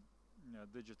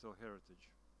digital heritage.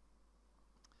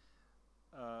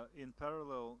 In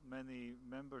parallel, many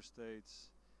member states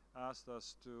asked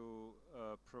us to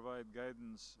provide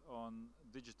guidance on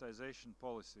digitization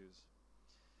policies,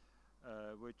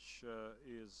 which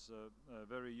is a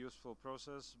very useful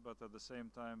process, but at the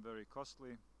same time very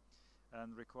costly,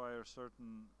 and require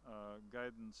certain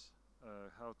guidance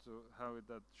how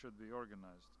that should be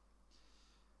organized.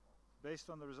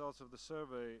 Based on the results of the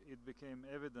survey, it became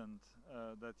evident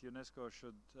that UNESCO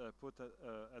should put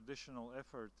additional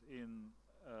effort in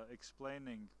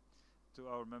explaining to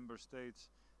our member states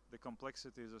the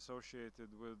complexities associated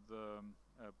with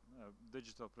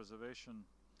digital preservation.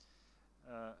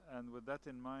 And with that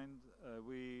in mind,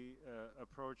 we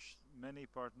approached many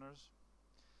partners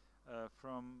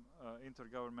from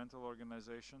intergovernmental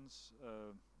organizations,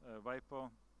 WIPO,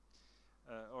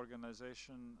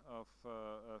 Organization of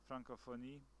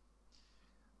Francophonie.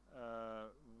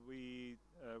 We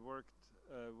worked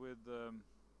with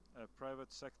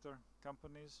private sector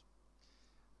companies,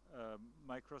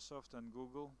 Microsoft and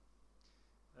Google.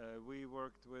 We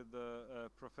worked with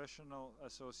professional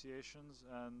associations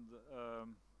and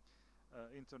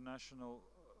international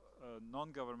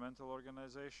non-governmental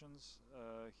organizations.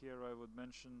 Here I would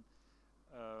mention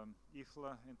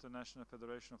IFLA, International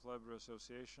Federation of Library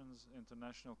Associations,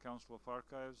 International Council of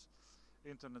Archives,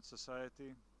 Internet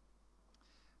Society.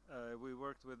 We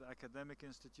worked with academic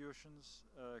institutions,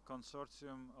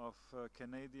 consortium of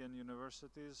Canadian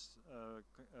universities,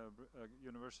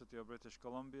 University of British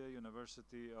Columbia,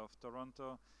 University of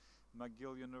Toronto,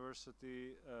 McGill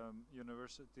University,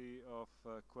 University of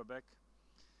Quebec,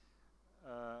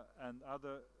 and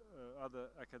other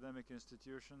academic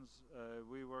institutions.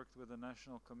 We worked with the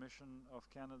National Commission of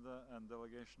Canada and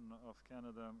delegation of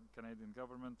Canadian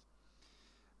government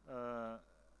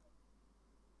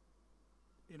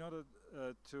in order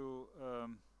to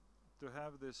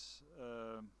have this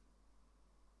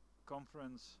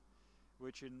conference,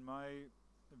 which in my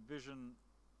vision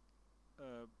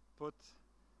put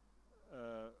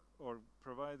or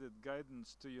provided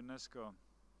guidance to UNESCO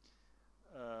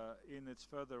in its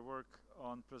further work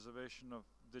on preservation of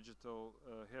digital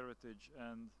heritage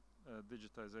and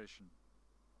digitization.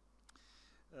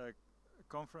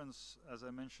 Conference, as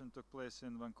I mentioned, took place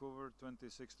in Vancouver,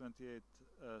 26-28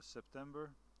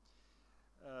 September.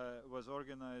 Was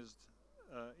organized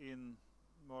in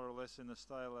more or less in a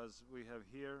style as we have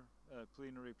here,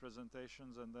 plenary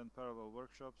presentations and then parallel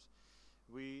workshops.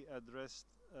 We addressed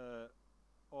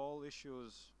all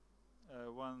issues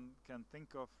one can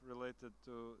think of related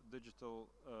to digital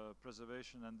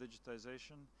preservation and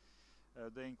digitization.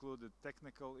 They included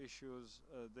technical issues,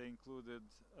 they included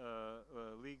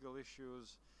legal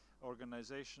issues,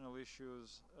 organizational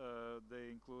issues, they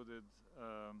included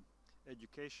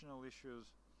educational issues.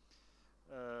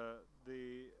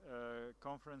 The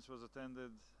conference was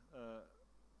attended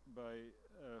by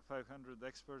 500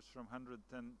 experts from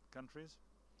 110 countries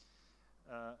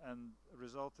and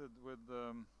resulted with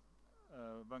the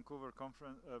Vancouver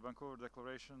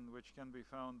Declaration, which can be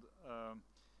found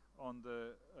on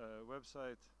the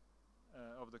website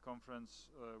of the conference,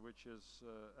 which is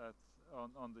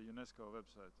on the UNESCO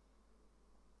website.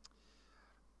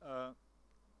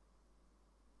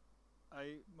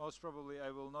 Most probably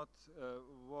I will not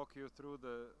walk you through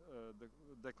the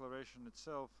declaration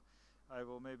itself. I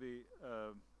will maybe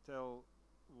tell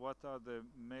what are the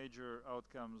major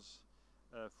outcomes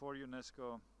for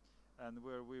UNESCO and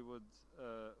where we would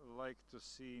like to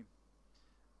see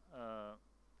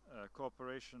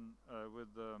cooperation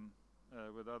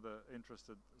with other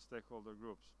interested stakeholder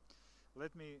groups.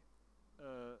 Let me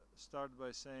start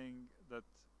by saying that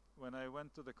when I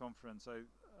went to the conference,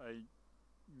 I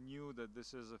knew that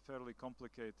this is a fairly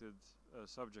complicated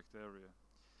subject area.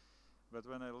 But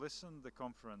when I listened to the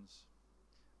conference,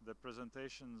 the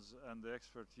presentations and the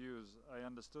expert views, I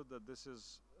understood that this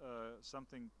is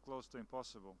something close to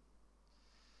impossible.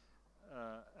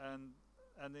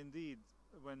 And indeed,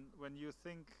 when you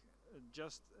think,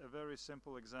 just a very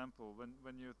simple example,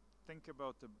 when you think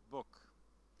about a book,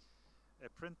 a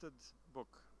printed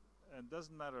book, and it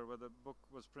doesn't matter whether the book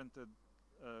was printed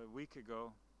a week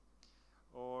ago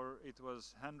or it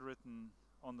was handwritten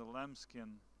on the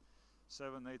lambskin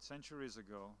 7-8 centuries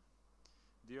ago,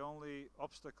 the only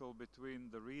obstacle between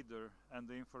the reader and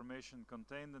the information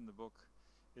contained in the book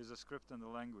is the script and the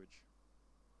language.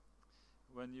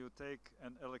 When you take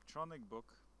an electronic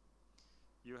book,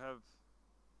 you have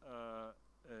a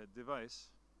device,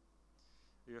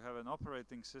 you have an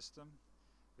operating system,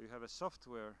 you have a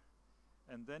software,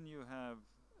 and then you have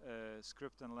a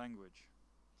script and language.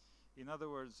 In other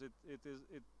words,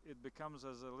 it becomes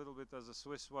as a little bit as a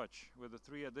Swiss watch with the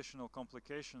 3 additional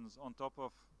complications on top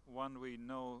of one we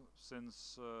know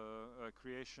since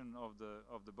creation of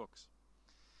the books.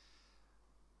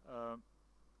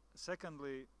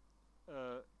 Secondly,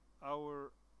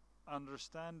 our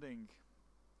understanding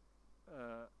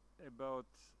about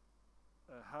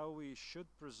how we should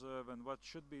preserve and what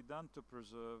should be done to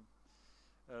preserve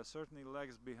certainly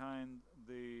lags behind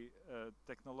the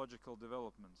technological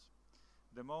developments.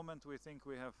 The moment we think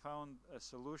we have found a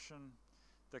solution,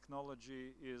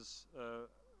 technology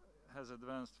has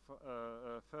advanced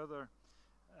further,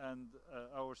 and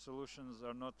our solutions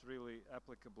are not really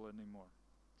applicable anymore.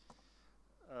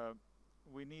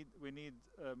 We need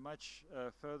much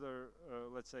further,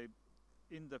 let's say,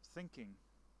 in-depth thinking.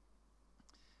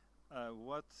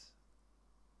 What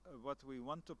we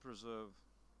want to preserve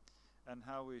and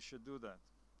how we should do that,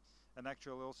 and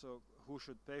actually also who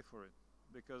should pay for it,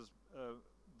 because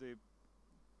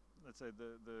let's say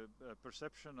the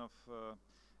perception of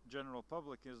general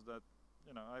public is that,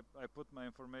 you know, I put my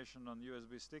information on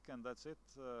USB stick and that's it,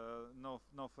 no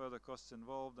further costs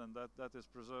involved, and that is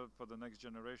preserved for the next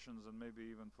generations and maybe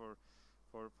even for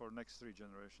next 3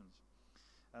 generations.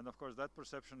 And of course that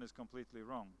perception is completely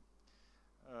wrong.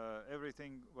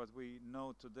 Everything what we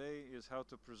know today is how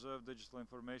to preserve digital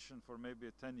information for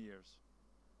maybe 10 years.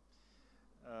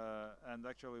 And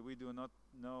actually we do not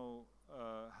know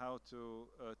how to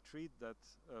treat that,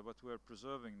 what we're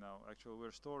preserving now. Actually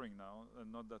we're storing now,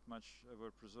 and not that much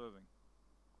we're preserving.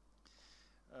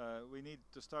 We need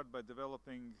to start by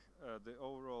developing the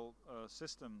overall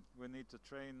system. We need to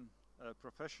train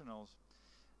professionals,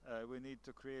 we need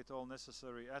to create all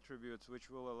necessary attributes which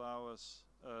will allow us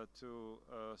to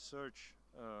search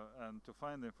and to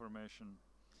find information.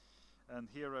 And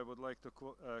here I would like to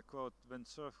quote Vint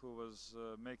Cerf, who was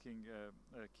making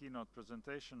a keynote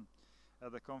presentation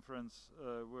at the conference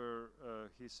where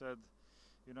he said,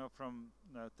 you know, from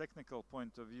a technical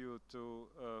point of view, to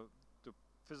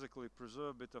physically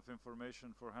preserve a bit of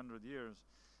information for 100 years,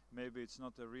 maybe it's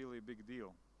not a really big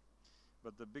deal.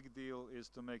 But the big deal is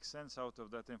to make sense out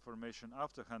of that information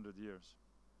after 100 years.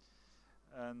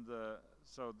 And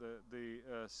so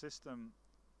the system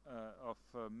of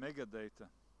megadata,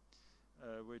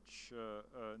 which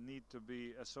need to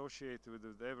be associated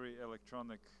with every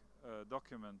electronic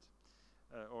document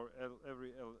or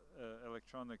every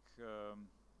electronic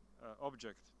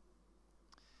object,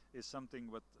 is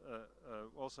something what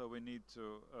also we need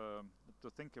to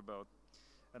think about.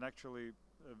 And actually,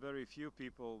 very few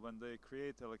people, when they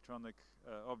create electronic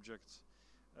objects,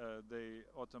 they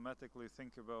automatically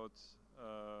think about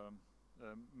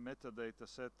metadata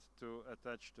set to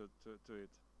attach to it.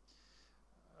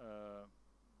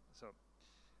 So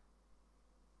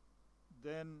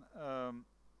then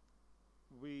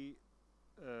we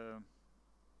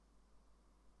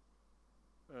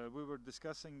were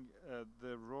discussing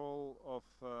the role of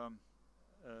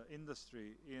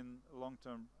industry in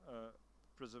long-term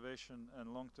preservation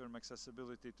and long-term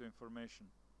accessibility to information.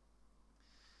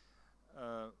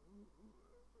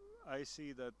 I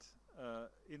see that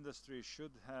industry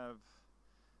should have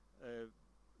a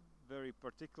very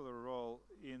particular role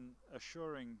in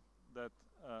assuring that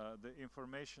the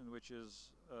information which is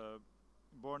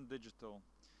born digital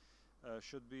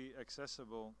should be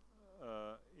accessible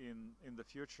in the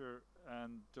future,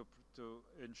 and to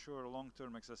ensure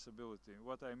long-term accessibility.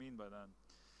 What I mean by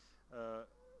that,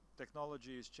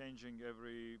 technology is changing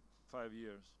every 5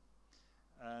 years,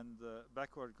 and the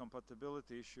backward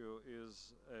compatibility issue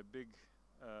is a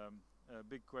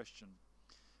big question.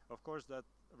 Of course, that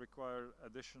require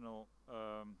additional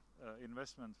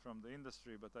investment from the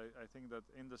industry, but I think that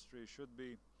industry should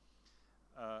be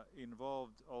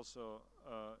involved also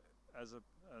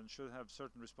and should have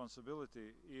certain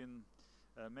responsibility in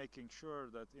making sure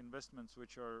that investments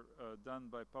which are done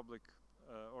by public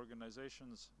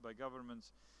organizations, by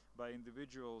governments, by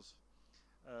individuals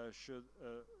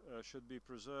should be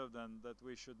preserved, and that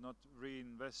we should not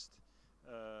reinvest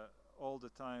all the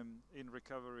time in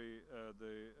recovery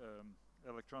the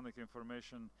electronic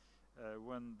information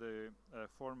when the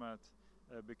format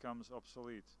becomes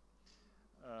obsolete.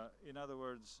 In other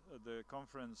words, the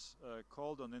conference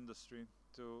called on industry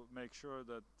to make sure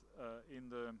that in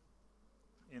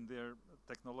their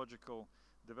technological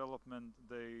development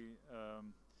they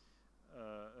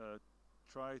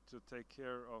try to take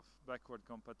care of backward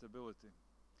compatibility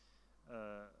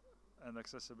and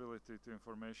accessibility to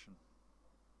information.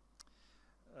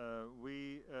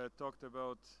 We talked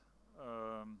about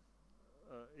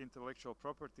intellectual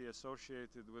property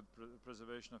associated with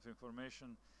preservation of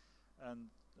information, and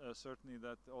certainly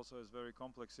that also is a very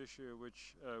complex issue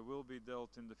which will be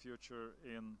dealt in the future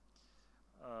in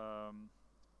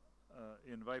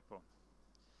WIPO.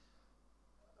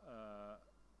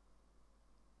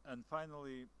 And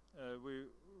finally,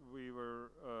 we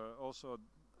were also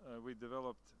we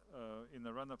developed in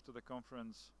the run-up to the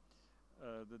conference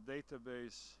the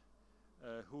database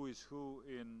who is who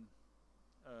in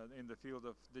the field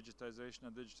of digitization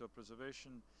and digital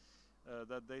preservation.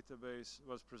 That database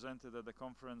was presented at the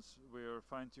conference. We are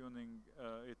fine-tuning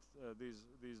it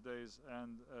these days,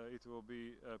 and it will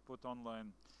be put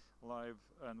online live,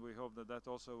 and we hope that that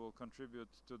also will contribute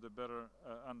to the better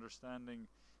understanding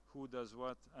who does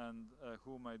what and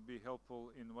who might be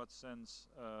helpful in what sense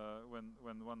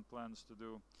when one plans to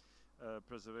do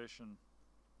preservation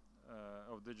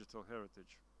of digital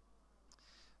heritage.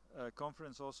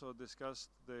 Conference also discussed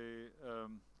the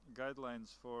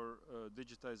guidelines for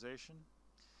digitization,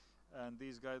 and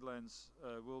these guidelines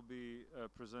will be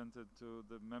presented to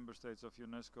the member states of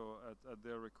UNESCO at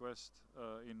their request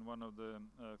in one of the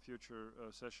future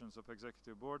sessions of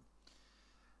Executive Board.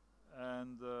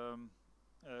 And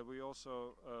we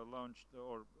also launched,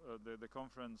 or the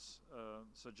conference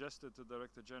suggested to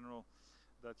Director General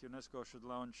that UNESCO should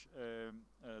launch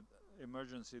an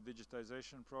emergency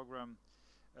digitization program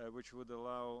which would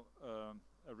allow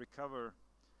recover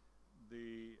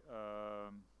the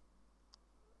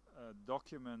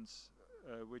documents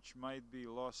which might be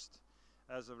lost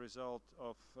as a result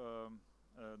of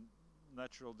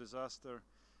natural disaster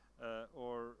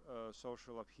or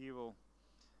social upheaval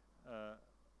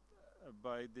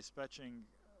by dispatching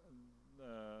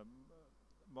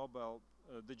mobile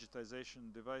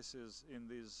digitization devices in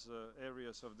these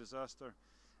areas of disaster,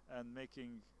 and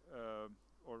making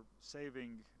or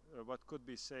saving what could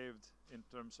be saved in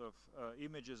terms of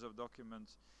images of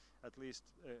documents, at least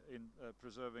in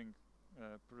preserving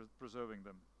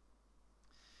them.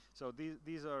 So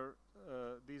these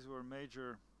were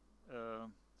major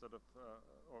sort of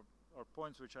or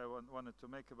points which I wanted to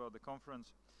make about the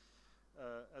conference.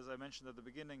 As I mentioned at the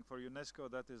beginning, for UNESCO,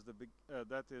 that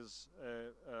is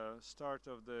a start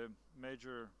of the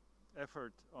major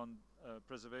effort on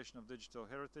preservation of digital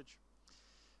heritage.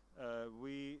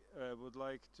 We would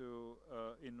like to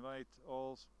invite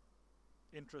all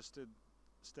interested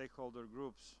stakeholder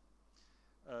groups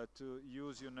to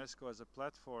use UNESCO as a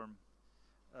platform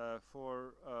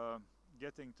for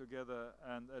getting together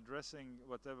and addressing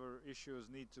whatever issues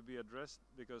need to be addressed,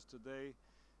 because today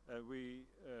we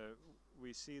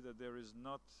see that there is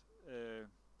not a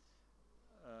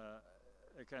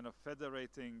kind of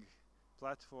federating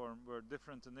platform where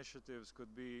different initiatives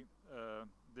could be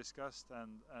discussed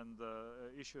and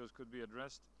issues could be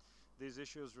addressed. These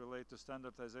issues relate to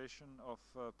standardization of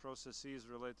processes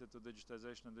related to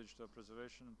digitization and digital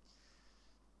preservation.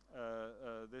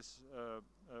 This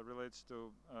relates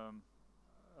to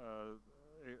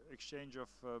exchange of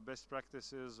best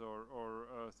practices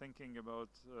or thinking about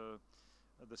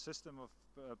the system of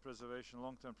preservation,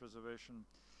 long-term preservation,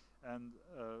 and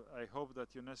I hope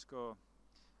that UNESCO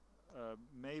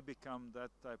may become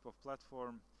that type of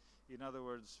platform. In other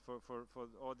words, for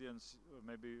the audience,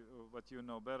 maybe what you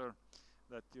know better,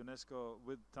 that UNESCO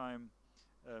with time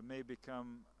may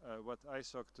become what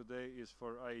ISOC today is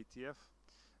for IETF.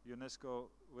 UNESCO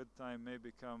with time may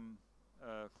become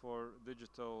for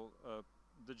digital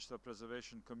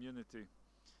preservation community,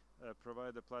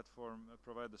 provide a platform,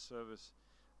 provide a service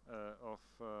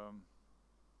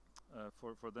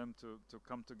for them to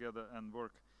come together and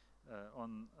work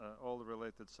on all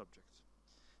related subjects.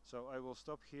 So I will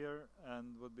stop here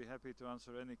and would be happy to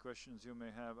answer any questions you may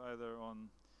have, either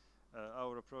on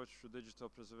our approach to digital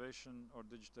preservation or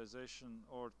digitization,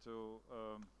 or to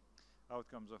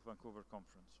outcomes of Vancouver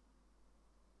conference.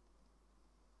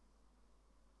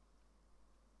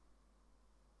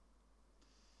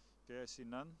 Okay, I see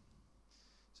none.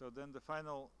 So then the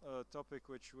final topic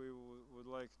which we would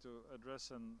like to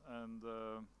address and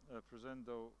present,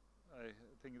 though I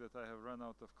think that I have run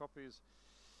out of copies.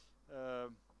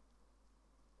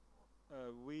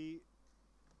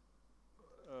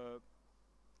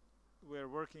 We're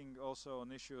working also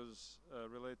on issues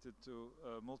related to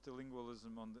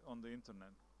multilingualism on the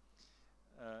internet.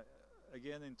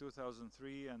 Again in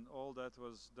 2003, and all that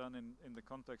was done in the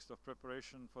context of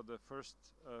preparation for the first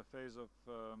phase of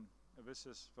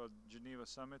WSIS for Geneva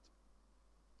Summit.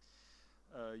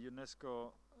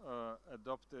 UNESCO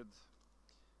adopted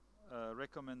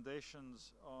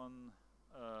recommendations on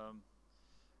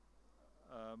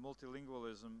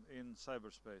multilingualism in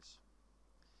cyberspace.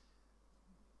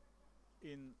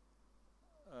 In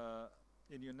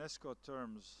UNESCO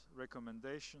terms,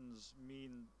 recommendations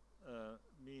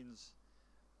means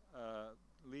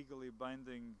legally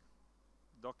binding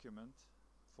document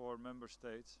for member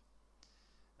states,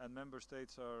 and member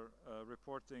states are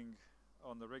reporting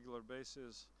on a regular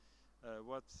basis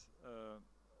what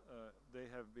they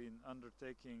have been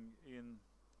undertaking in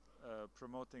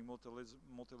promoting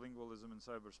multilingualism in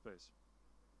cyberspace.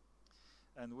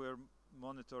 And we're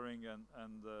monitoring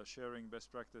and sharing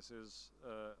best practices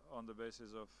on the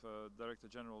basis of Director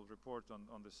General's report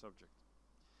on this subject.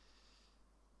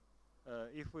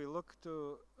 If we look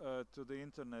to the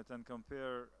internet and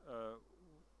compare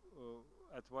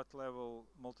at what level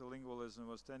multilingualism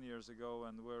was 10 years ago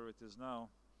and where it is now,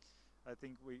 I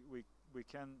think we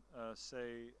can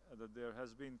say that there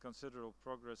has been considerable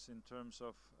progress in terms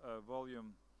of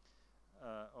volume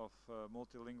of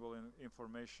multilingual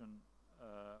information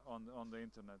on the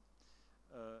internet.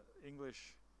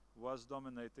 English was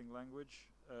dominating language.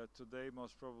 Today,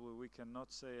 most probably, we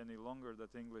cannot say any longer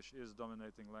that English is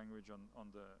dominating language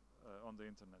on the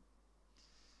internet.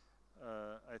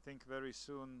 I think very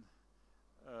soon,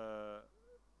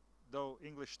 though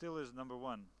English still is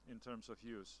 #1 in terms of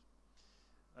use,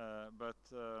 but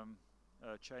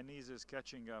Chinese is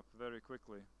catching up very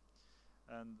quickly,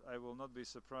 and I will not be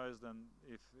surprised then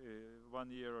if 1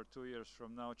 year or 2 years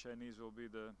from now Chinese will be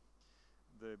the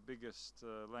biggest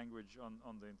language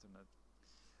on the internet.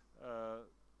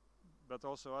 But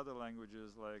also other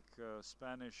languages like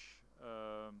Spanish,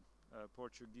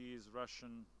 Portuguese,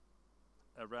 Russian,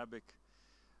 Arabic,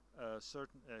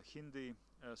 Hindi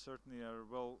certainly are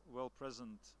well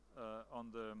present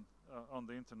on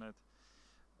the internet.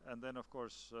 And then, of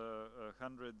course,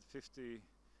 150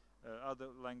 Other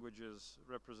languages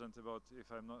represent about,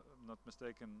 if I'm not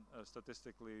mistaken,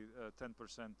 statistically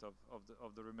 10%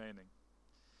 of the remaining.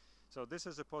 So this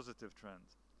is a positive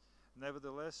trend.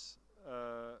 Nevertheless,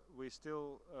 we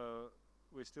still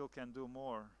can do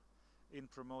more in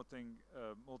promoting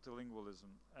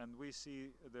multilingualism, and we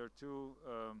see there are two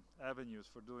avenues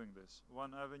for doing this.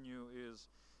 One avenue is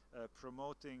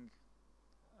promoting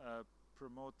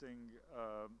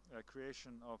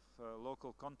creation of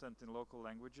local content in local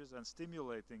languages and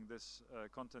stimulating this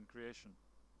content creation.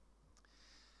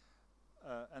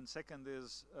 And second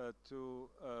is to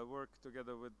work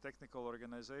together with technical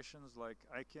organizations like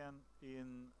ICANN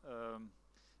in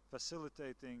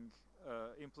facilitating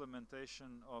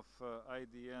implementation of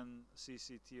IDN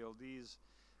CCTLDs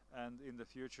and in the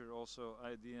future also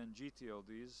IDN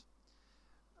GTLDs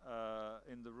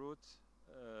in the root,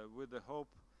 with the hope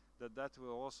that that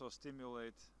will also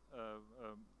stimulate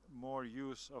more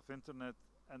use of internet.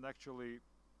 And actually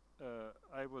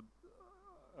I would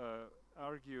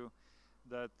argue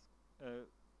that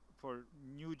for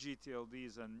new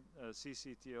GTLDs and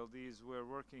CCTLDs, we're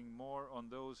working more on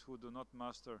those who do not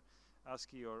master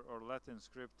ASCII or Latin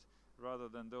script rather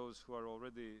than those who are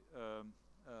already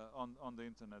on the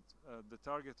internet. The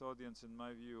target audience, in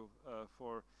my view,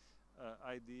 for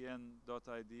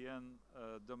IDN.IDN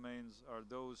domains are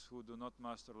those who do not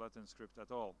master Latin script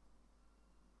at all.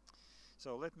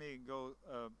 So let me go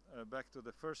back to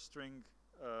the first string,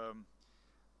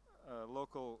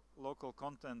 local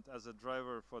content as a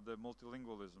driver for the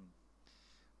multilingualism.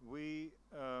 We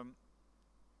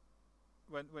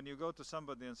when you go to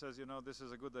somebody and says, you know, this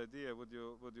is a good idea, would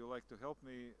you like to help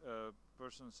me?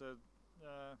 Person said,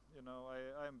 you know,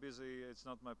 I'm busy, it's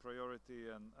not my priority,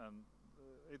 and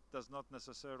it does not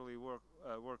necessarily work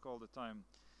all the time.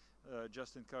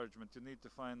 Just encouragement. You need to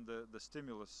find the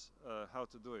stimulus how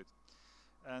to do it.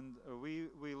 And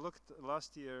we looked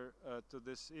last year to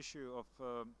this issue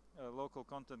of local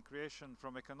content creation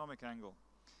from economic angle.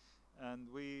 And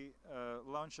we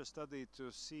launched a study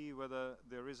to see whether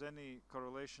there is any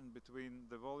correlation between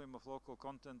the volume of local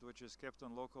content which is kept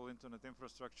on local internet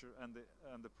infrastructure and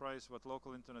the price what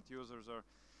local internet users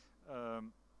are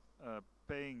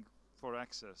paying for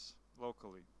access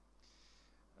locally.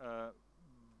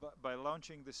 By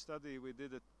launching this study, we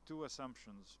did two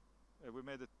assumptions. We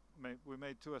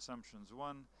made two assumptions.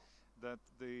 One, that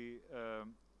the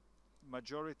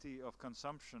majority of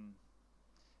consumption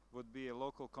would be a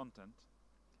local content,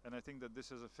 and I think that this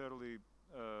is a fairly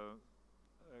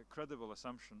credible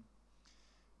assumption.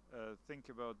 Think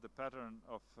about the pattern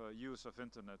of use of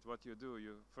internet. What you do,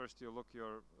 first you look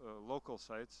your local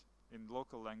sites in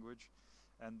local language,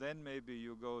 and then maybe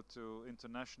you go to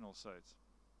international sites.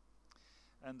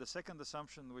 And the second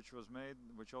assumption which was made,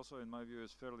 which also in my view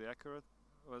is fairly accurate,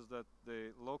 was that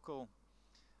the local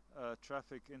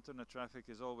traffic, internet traffic,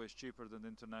 is always cheaper than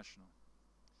international.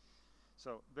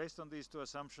 So based on these two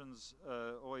assumptions,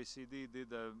 OECD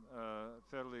did a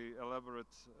fairly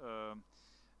elaborate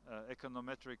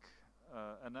econometric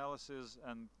analysis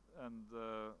and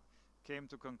came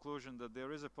to conclusion that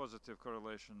there is a positive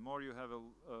correlation. More you have a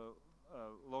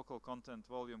local content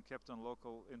volume kept on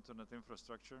local internet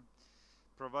infrastructure,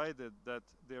 provided that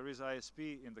there is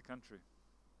ISP in the country,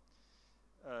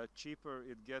 cheaper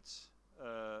it gets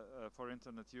for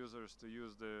internet users to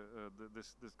use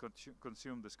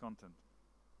consume this content.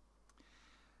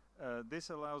 This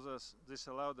allowed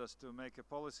us to make a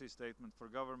policy statement for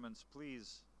governments: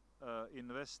 please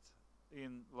invest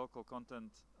in local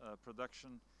content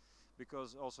production,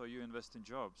 because also you invest in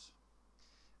jobs,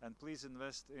 and please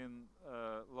invest in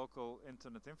local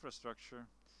internet infrastructure,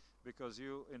 because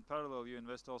in parallel you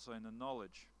invest also in the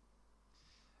knowledge.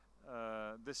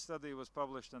 This study was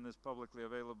published and is publicly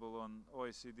available on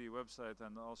OECD website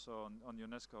and also on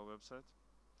UNESCO website.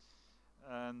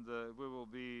 And we will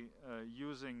be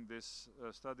using this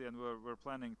study, and we're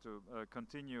planning to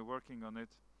continue working on it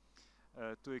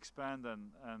to expand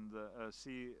and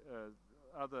see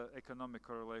other economic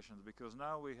correlations, because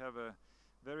now we have a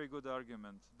very good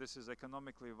argument. This is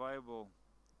economically viable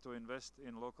to invest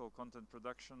in local content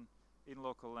production in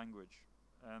local language,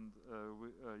 and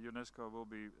UNESCO will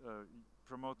be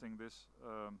promoting this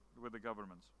with the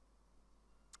governments.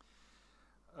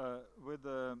 With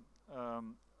the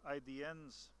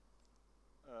IDNs,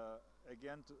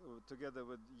 again, together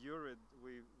with URID,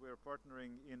 we're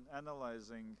partnering in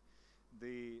analyzing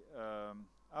the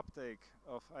uptake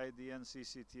of IDN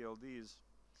CCTLDs,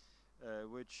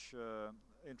 which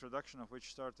introduction of which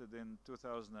started in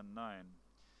 2009.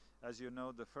 As you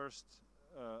know, the first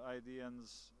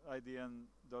IDN.IDN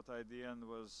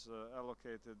was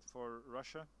allocated for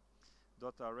Russia,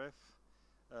 .rf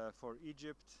for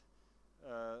Egypt,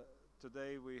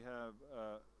 Today we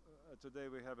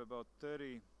have about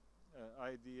 30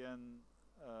 IDN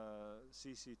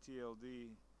CCTLD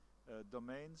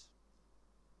domains.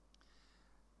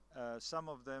 Some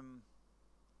of them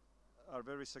are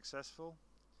very successful.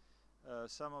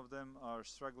 Some of them are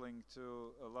struggling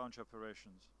to launch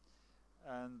operations.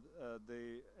 And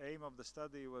the aim of the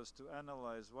study was to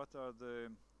analyze what are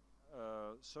the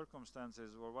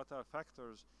circumstances or what are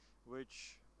factors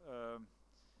which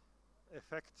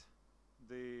affect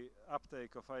the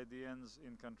uptake of IDNs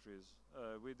in countries.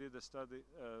 We did a study,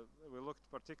 we looked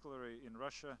particularly in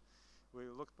Russia, we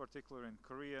looked particularly in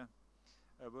Korea,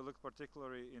 we looked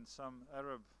particularly in some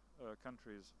Arab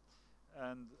countries.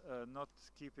 And not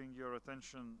keeping your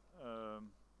attention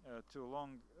too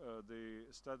long, the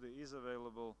study is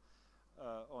available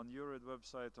on URID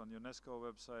website, on UNESCO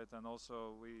website, and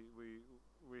also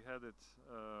we had it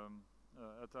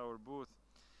at our booth.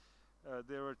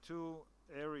 There were two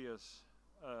areas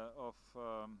of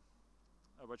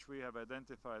which we have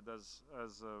identified as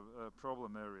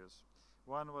problem areas.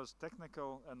 One was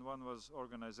technical and one was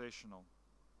organizational.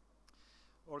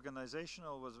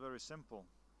 Organizational was very simple.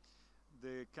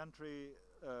 The country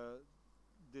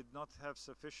did not have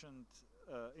sufficient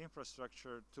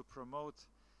infrastructure to promote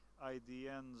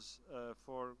IDNs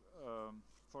for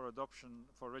adoption,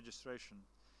 for registration.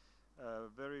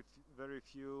 Very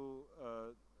few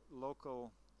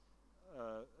local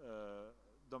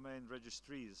domain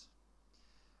registries.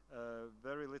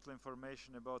 Very little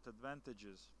information about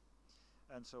advantages,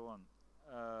 and so on.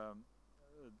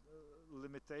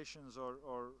 Limitations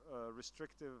or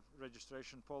restrictive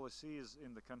registration policies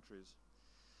in the countries.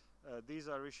 These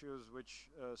are issues which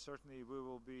certainly we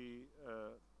will be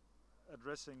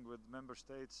addressing with member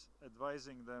states,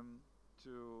 advising them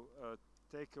to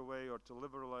take away or to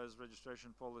liberalize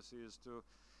registration policies, to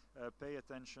pay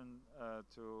attention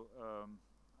to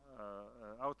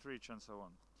outreach and so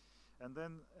on. And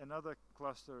then another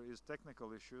cluster is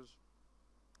technical issues,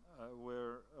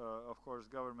 where of course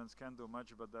governments can do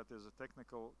much, but that is a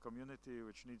technical community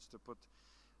which needs to put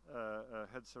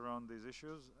heads around these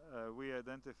issues. We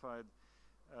identified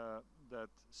that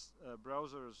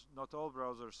browsers, not all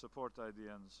browsers support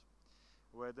IDNs.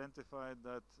 We identified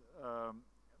that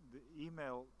the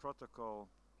email protocol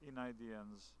in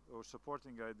IDNs or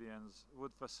supporting IDNs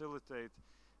would facilitate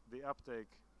the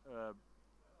uptake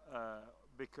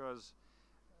because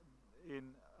in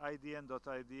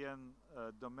IDN.IDN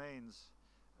domains,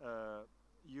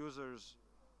 users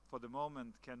for the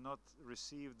moment cannot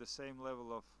receive the same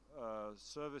level of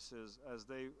services as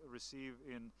they receive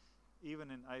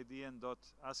even in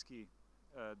IDN.ASCII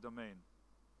domain.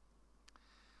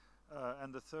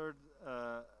 And the third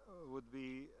would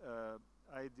be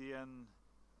IDN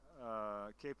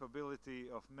capability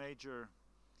of major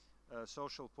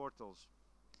social portals,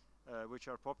 which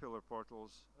are popular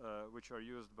portals, which are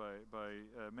used by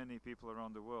many people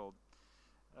around the world.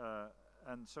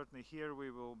 And certainly here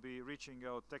we will be reaching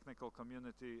out technical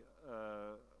community,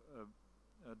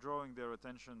 drawing their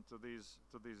attention to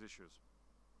these issues.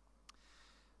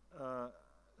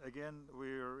 Again,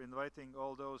 we're inviting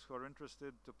all those who are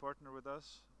interested to partner with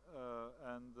us,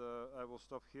 and I will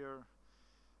stop here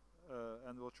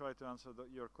and we'll try to answer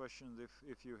your questions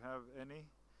if you have any.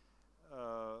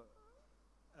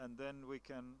 And then we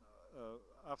can,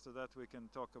 after that, we can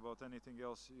talk about anything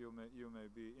else you may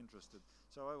be interested.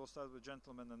 So I will start with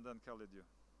gentlemen and then Khalid you.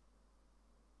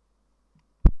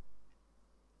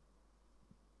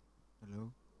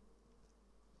 Hello.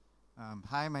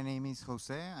 Hi, my name is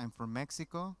Jose. I'm from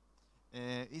Mexico.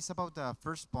 It's about the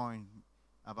first point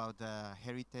about the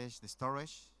heritage, the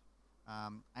storage.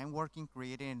 I'm working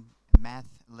creating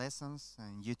math lessons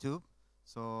on YouTube.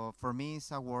 So for me,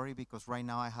 it's a worry because right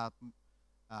now I have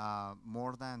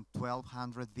more than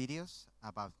 1,200 videos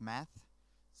about math.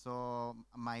 So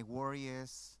my worry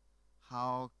is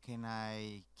how can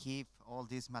I keep all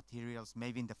these materials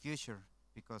maybe in the future?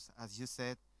 Because as you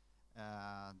said,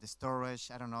 the storage,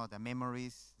 I don't know, the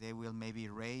memories, they will maybe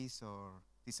erase or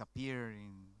disappear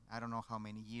in I don't know how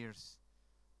many years.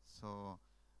 So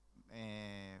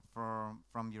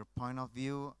from your point of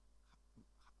view,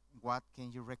 what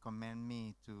can you recommend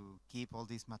me to keep all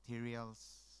these materials?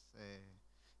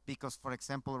 Because, for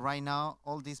example, right now,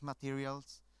 all these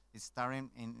materials is starting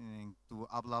to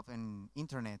upload in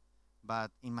internet.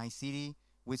 But in my city,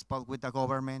 we spoke with the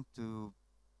government to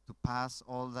pass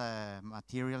all the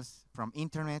materials from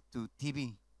internet to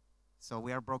TV. So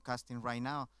we are broadcasting right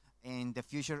now. In the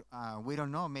future, we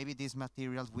don't know. Maybe these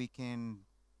materials we can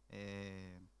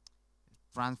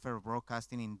transfer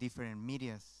broadcasting in different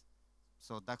medias.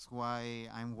 So that's why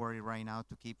I'm worried right now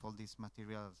to keep all these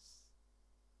materials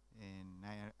and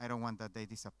I don't want that they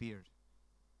disappeared.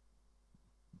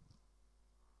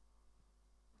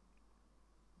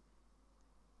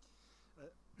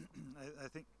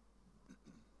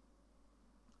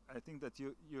 I think that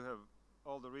you have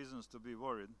all the reasons to be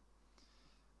worried,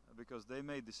 because they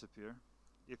may disappear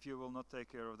if you will not take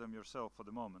care of them yourself for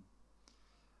the moment.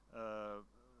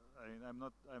 I'm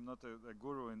not a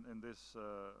guru in this.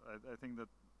 I think that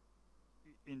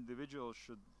individuals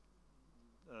should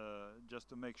just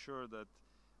to make sure that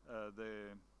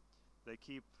they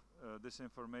keep this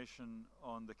information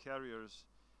on the carriers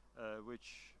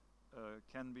which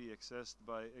can be accessed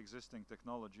by existing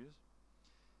technologies,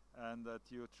 and that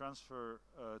you transfer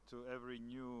to every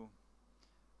new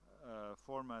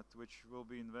format which will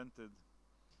be invented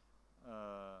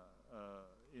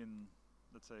in,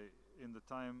 let's say,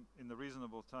 in the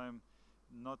reasonable time,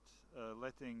 not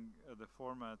letting the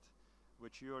format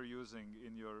which you are using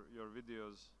in your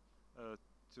videos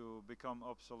to become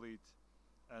obsolete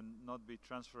and not be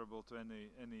transferable to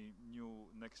any new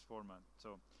next format.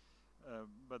 So,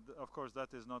 but of course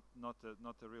that is not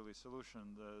a really solution.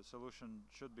 The solution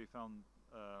should be found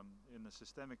in a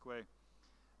systemic way,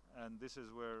 and this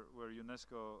is where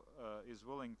UNESCO is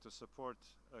willing to support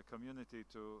a community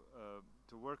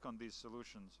to work on these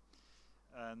solutions,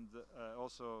 and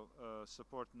also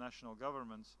support national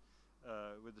governments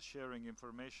with the sharing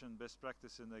information, best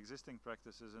practice in existing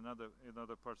practices in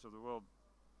other parts of the world,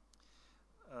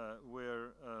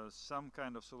 where some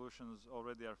kind of solutions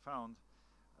already are found,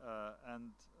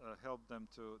 and help them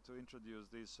to introduce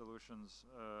these solutions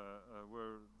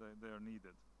where they are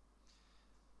needed.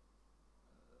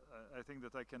 I think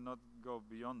that I cannot go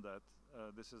beyond that.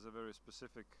 This is a very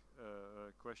specific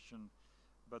question,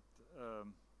 but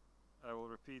I will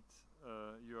repeat,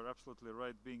 you are absolutely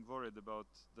right being worried about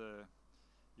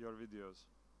your videos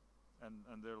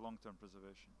and their long-term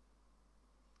preservation.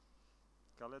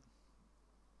 Khaled?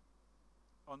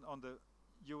 On the,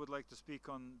 you would like to speak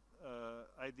on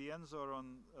IDNs or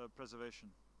on preservation?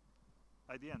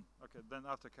 IDN, okay, then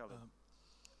after Khaled.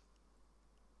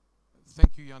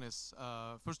 Thank you, Yanis.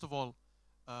 First of all,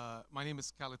 my name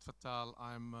is Khaled Fattal.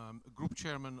 I'm a group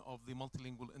chairman of the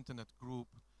Multilingual Internet Group.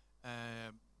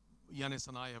 Yanis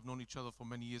and I have known each other for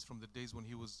many years, from the days when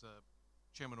he was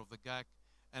chairman of the GAC.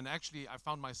 And actually, I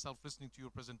found myself listening to your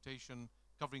presentation,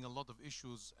 covering a lot of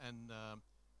issues, and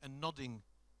nodding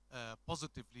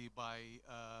positively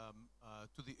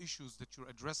to the issues that you're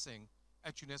addressing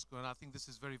at UNESCO, and I think this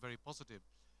is very, very positive.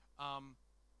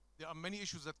 There are many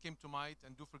issues that came to mind,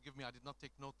 and do forgive me, I did not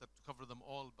take note to cover them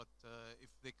all, but if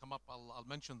they come up, I'll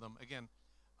mention them again.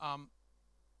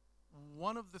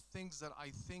 One of the things that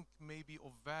I think may be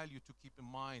of value to keep in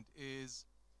mind is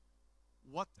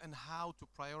what and how to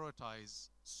prioritize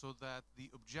so that the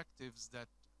objectives that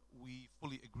we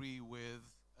fully agree with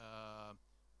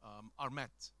are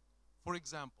met. For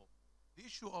example, the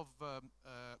issue of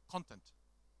content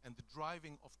and the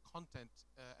driving of content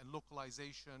and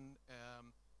localization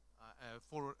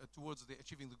towards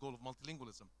achieving the goal of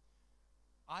multilingualism.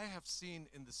 I have seen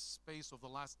in the space of the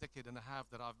last decade and a half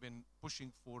that I've been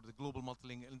pushing for the global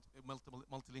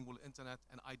multilingual internet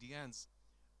and IDNs,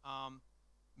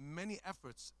 many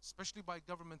efforts, especially by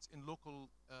governments in local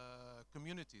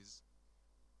communities,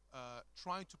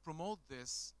 trying to promote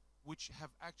this, which have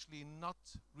actually not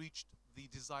reached the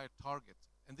desired target.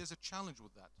 And there's a challenge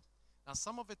with that. Now,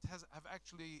 some of it have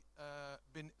actually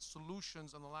been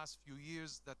solutions in the last few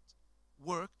years that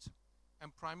worked,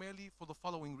 and primarily for the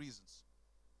following reasons.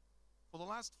 For the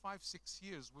last 5-6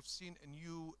 years, we've seen a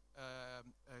new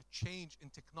change in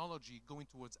technology going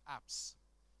towards apps.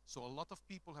 So a lot of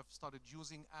people have started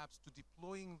using apps to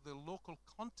deploying the local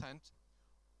content,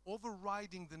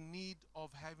 overriding the need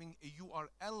of having a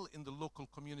URL in the local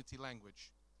community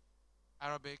language,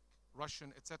 Arabic,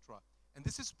 Russian, etc. And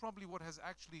this is probably what has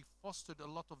actually fostered a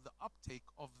lot of the uptake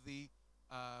of the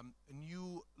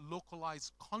new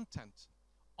localized content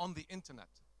on the internet.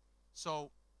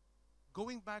 So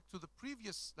going back to the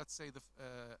previous, let's say,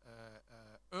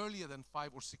 earlier than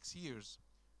 5 or 6 years,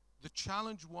 the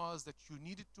challenge was that you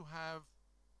needed to have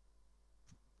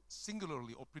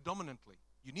singularly or predominantly,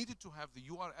 you needed to have the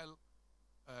URL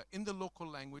in the local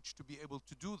language to be able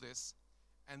to do this,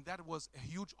 and that was a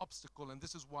huge obstacle, and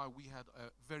this is why we had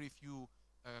very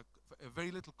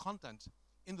little content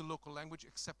in the local language,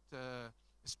 except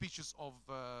speeches of,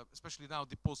 especially now,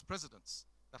 deposed presidents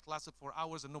that lasted for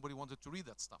hours and nobody wanted to read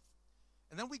that stuff.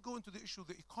 And then we go into the issue of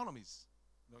the economies.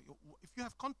 You know, if you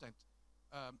have content,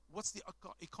 what's the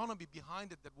economy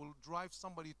behind it that will drive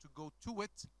somebody to go to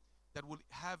it, that will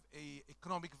have a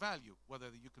economic value, whether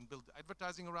you can build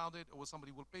advertising around it or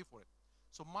somebody will pay for it.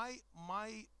 So my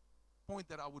point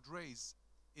that I would raise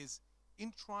is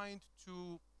in trying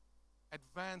to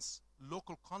advance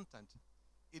local content,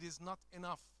 it is not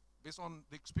enough, based on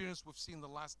the experience we've seen the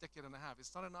last decade and a half,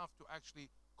 it's not enough to actually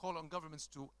call on governments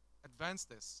to advance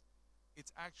this.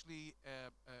 It's actually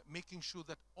making sure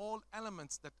that all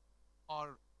elements that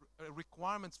are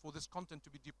requirements for this content to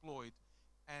be deployed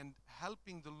and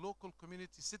helping the local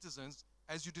community citizens,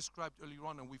 as you described earlier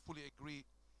on, and we fully agree,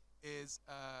 is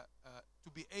to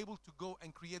be able to go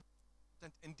and create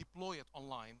content and deploy it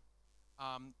online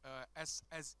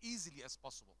as easily as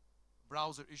possible.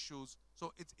 Browser issues.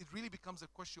 So it really becomes a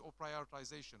question of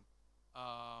prioritization.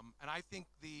 And I think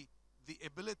the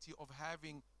ability of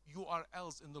having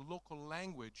URLs in the local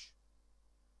language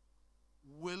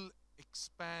will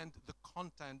expand the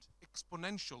content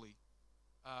exponentially,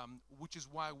 which is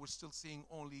why we're still seeing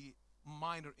only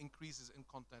minor increases in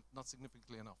content, not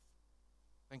significantly enough.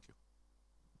 Thank you.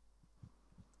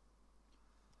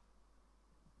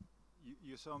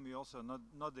 You saw me also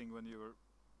nodding when you were.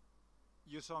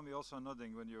 You saw me also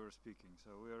nodding when you were speaking, so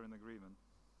we are in agreement.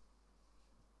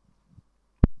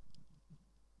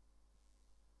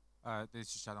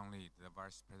 This is Xiaodong Li, the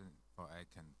Vice President for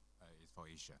ICANN for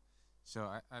Asia. So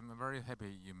I'm very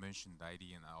happy you mentioned the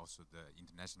ID and also the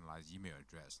internationalized email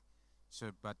address.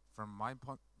 So, but from my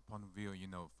point of view, you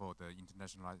know, for the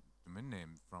internationalized domain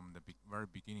name from the very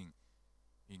beginning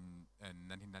in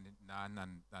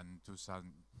 1999 and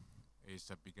 2000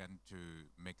 is began to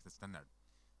make the standard.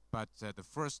 But the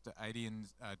first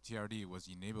IDN TRD was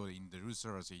enabled in the root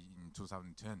source in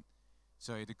 2010.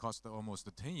 So it cost almost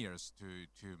 10 years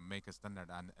to make a standard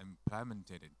and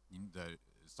implement it in the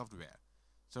software.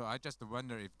 So I just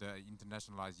wonder if the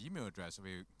internationalized email address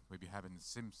will be having the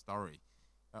same story.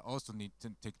 Also need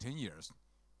to take 10 years.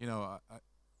 You know,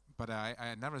 but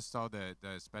I never saw the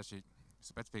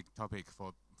specific topic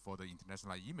for the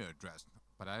international email address.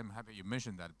 But I'm happy you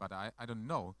mentioned that. But I don't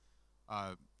know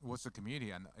what's the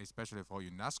community, and especially for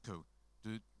UNESCO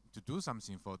to do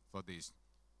something for this.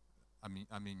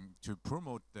 I mean to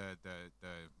promote the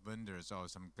vendors or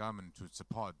some government to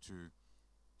support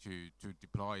to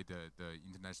deploy the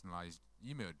internationalized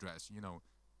email address. You know,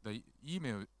 the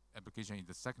email application is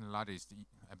the second largest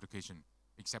application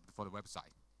except for the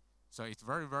website. So it's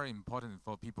very, very important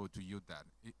for people to use that.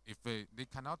 If they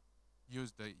cannot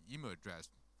use the email address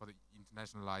for the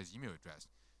internationalized email address,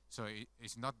 so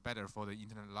it's not better for the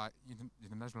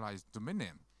internationalized domain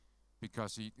name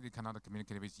because they cannot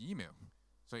communicate with email.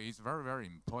 So it's very, very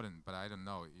important, but I don't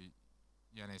know,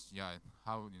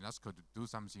 how UNESCO to do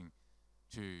something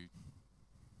to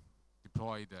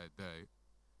deploy the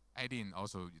IDN,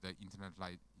 also the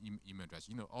internationalized email address.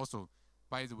 You know, also,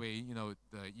 by the way, you know,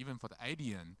 even for the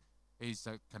IDN, is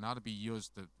cannot be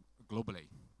used globally.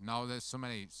 Now there's so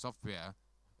many software,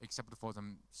 except for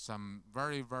some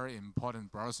very, very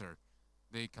important browser,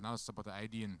 they cannot support the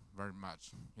IDN very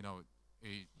much. You know,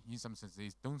 in some sense,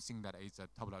 they don't think that it's a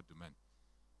top-level domain.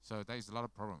 So there is a lot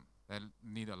of problem. They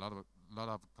need a lot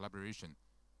of collaboration,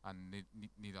 and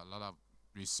need a lot of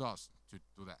resource to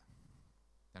do that.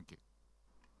 Thank you.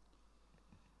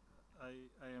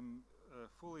 I am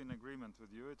fully in agreement with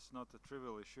you. It's not a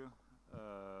trivial issue.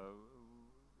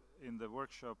 In the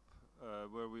workshop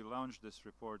where we launched this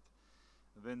report,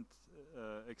 Vint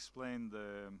explained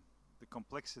the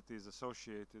complexities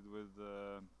associated with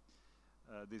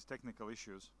these technical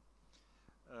issues.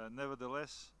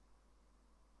 Nevertheless,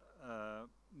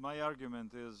 my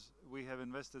argument is we have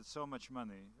invested so much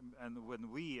money, and when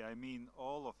we, I mean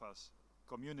all of us,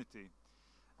 community,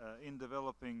 in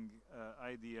developing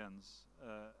IDNs,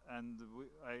 and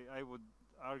I would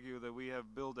argue that we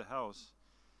have built a house,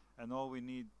 and all we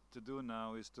need to do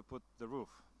now is to put the roof.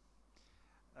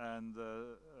 And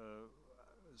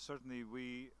certainly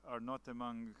we are not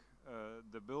among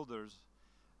the builders,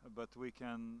 but we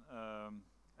can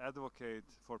advocate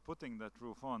for putting that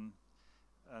roof on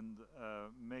and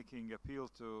making appeal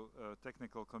to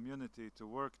technical community to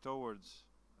work towards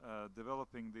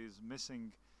developing these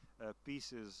missing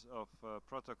pieces of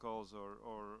protocols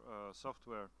or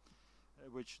software,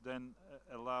 which then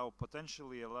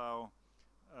potentially allow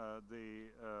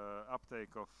the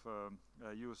uptake of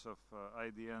use of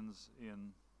IDNs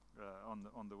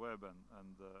on the web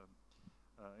and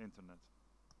internet.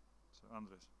 So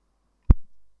Andres.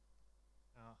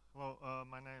 Hello,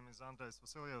 my name is Andres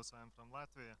Vasilios. I'm from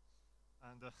Latvia,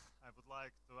 and I would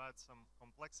like to add some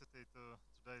complexity to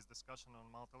today's discussion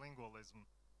on multilingualism,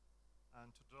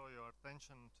 and to draw your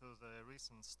attention to the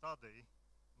recent study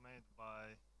made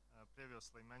by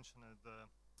previously mentioned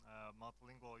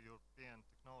Multilingual European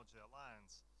Technology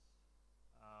Alliance,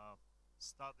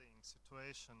 studying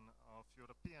situation of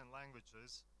European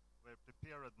languages their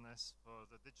preparedness for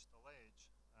the digital age.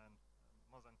 And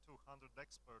more than 200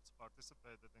 experts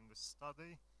participated in this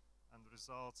study, and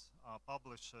results are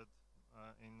published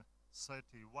in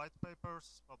 30 white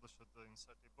papers, published in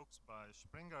 30 books by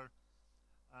Springer,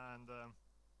 and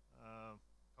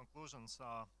conclusions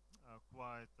are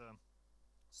quite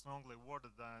strongly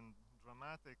worded and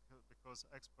dramatic, because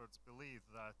experts believe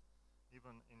that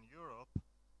even in Europe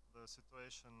the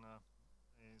situation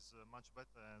is much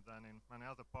better than in many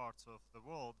other parts of the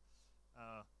world.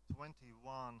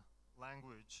 21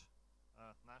 language,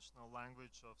 national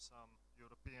language of some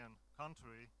European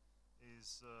country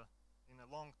is in a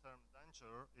long-term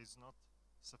danger, is not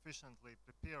sufficiently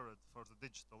prepared for the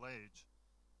digital age.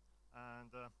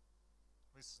 And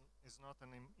this is not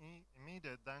an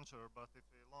immediate danger, but if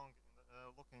we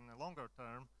look in a longer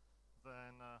term,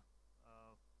 then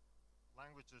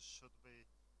languages should be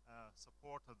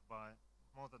supported by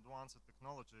more advanced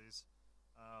technologies.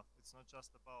 It's not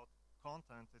just about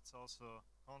content, it's also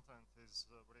content is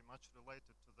very much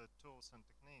related to the tools and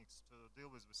techniques to deal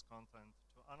with this content,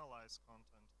 to analyze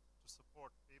content, to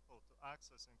support people to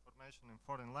access information in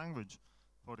foreign language.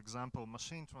 For example,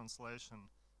 machine translation,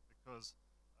 because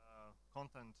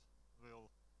content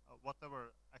will,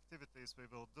 whatever activities we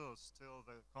will do, still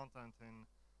the content in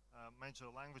major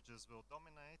languages will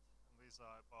dominate. And these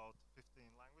are about 15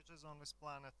 languages on this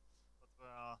planet, but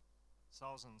there are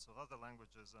thousands of other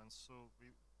languages, and so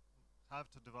we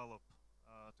have to develop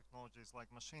technologies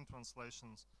like machine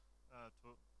translations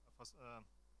to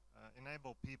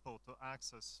enable people to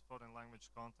access foreign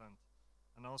language content,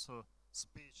 and also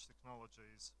speech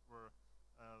technologies, where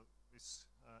this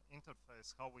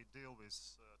interface, how we deal with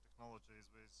technologies,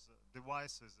 with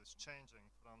devices, is changing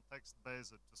from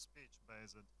text-based to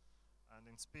speech-based. And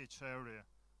in speech area,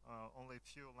 only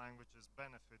few languages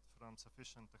benefit from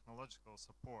sufficient technological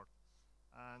support.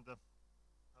 And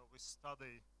we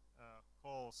study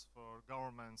calls for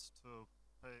governments to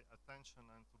pay attention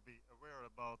and to be aware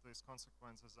about these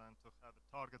consequences and to have a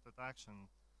targeted action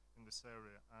in this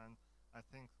area. And I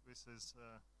think this is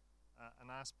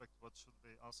an aspect what should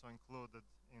be also included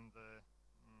in the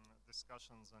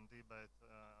discussions and debate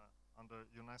under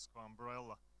UNESCO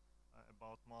umbrella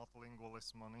about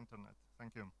multilingualism on internet.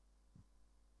 Thank you.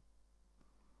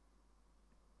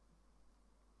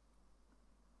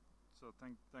 So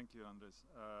thank you, Andres.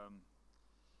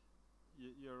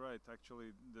 You're right.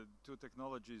 Actually, the two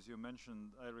technologies you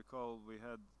mentioned, I recall we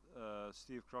had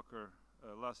Steve Crocker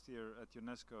last year at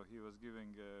UNESCO. He was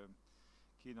giving a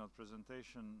keynote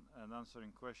presentation and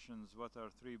answering questions. What are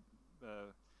three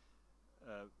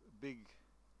big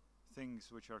things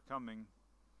which are coming?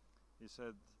 He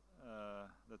said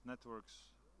that networks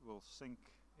will sync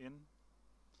in,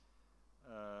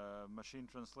 machine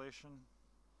translation,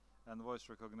 and voice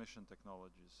recognition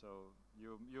technology. So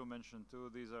you mentioned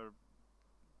two. These are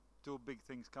two big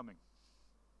things coming.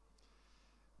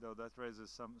 Though that raises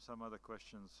some other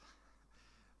questions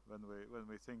when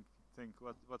we think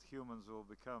what humans will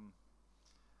become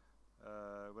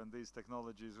when these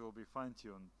technologies will be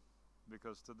fine-tuned.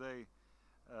 Because today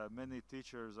many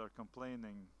teachers are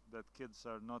complaining that kids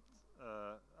are not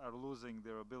are losing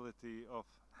their ability of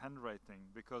handwriting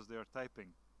because they are typing.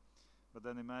 But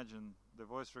then imagine the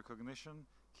voice recognition,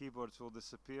 keyboards will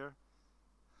disappear.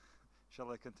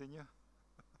 Shall I continue?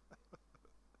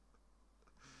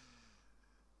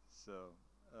 So,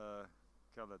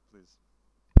 Khaled, please.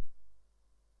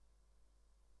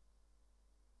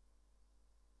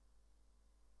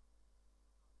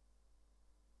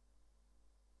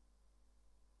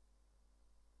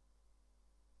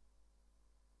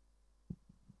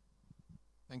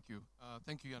 Thank you.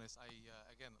 Thank you, Yanis.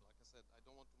 Again, like I said, I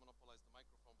don't want to monopolize the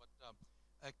microphone, but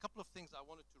a couple of things I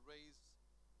wanted to raise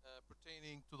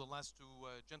pertaining to the last two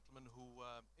gentlemen who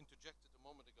interjected a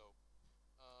moment ago.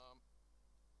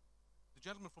 The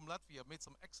gentleman from Latvia made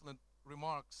some excellent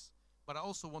remarks, but I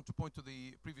also want to point to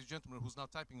the previous gentleman who's now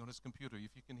typing on his computer.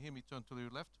 If you can hear me, turn to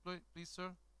your left, please,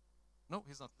 sir. No,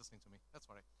 he's not listening to me. That's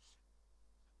all right.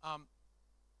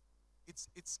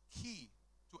 It's key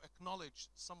to acknowledge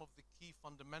some of the key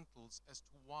fundamentals as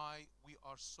to why we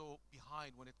are so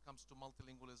behind when it comes to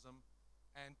multilingualism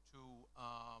and to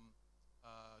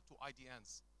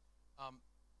IDNs.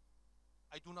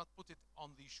 I do not put it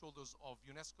on the shoulders of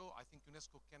UNESCO. I think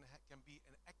UNESCO can be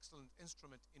an excellent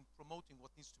instrument in promoting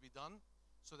what needs to be done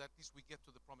so that at least we get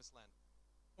to the promised land.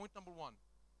 Point number one,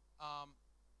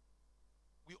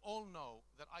 we all know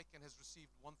that ICANN has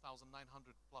received 1,900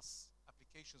 plus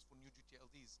applications for new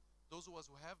GTLDs. Those of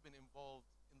us who have been involved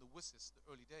in the WSIS, the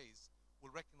early days,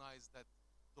 will recognize that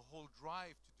the whole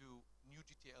drive to do new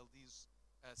GTLDs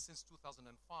since 2005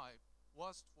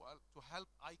 was to help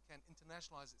ICANN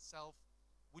internationalize itself,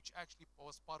 which actually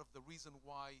was part of the reason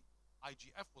why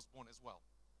IGF was born as well.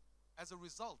 As a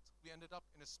result, we ended up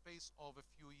in a space of a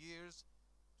few years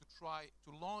to try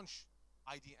to launch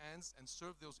IDNs and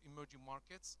serve those emerging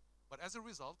markets. But as a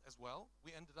result as well,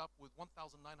 we ended up with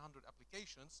 1,900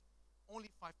 applications.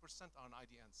 Only 5% are on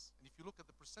IDNs. And if you look at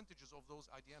the percentages of those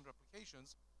IDN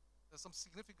applications, there's some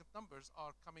significant numbers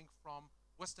are coming from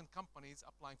Western companies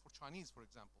applying for Chinese, for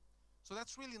example. So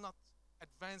that's really not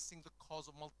advancing the cause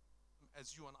of multilingualism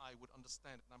as you and I would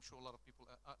understand it, and I'm sure a lot of people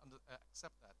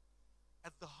accept that.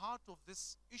 At the heart of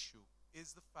this issue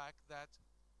is the fact that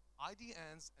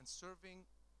IDNs and serving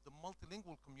the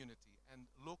multilingual community and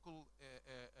local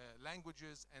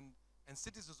languages and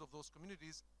citizens of those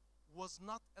communities was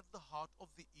not at the heart of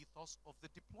the ethos of the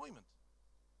deployment.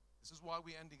 This is why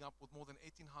we're ending up with more than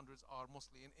 1800s are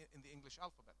mostly in the English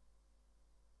alphabet.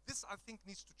 This, I think,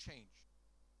 needs to change.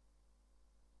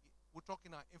 We're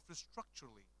talking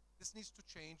infrastructurally. This needs to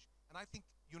change, and I think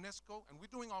UNESCO, and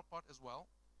we're doing our part as well,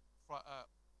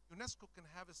 UNESCO can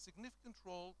have a significant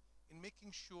role in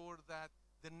making sure that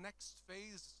the next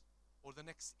phase or the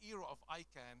next era of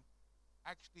ICANN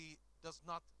actually does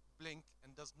not blink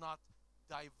and does not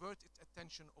divert its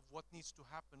attention of what needs to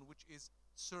happen, which is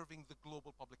serving the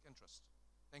global public interest.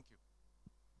 Thank you.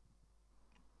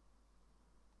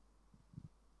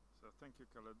 So thank you,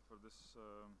 Khaled, for this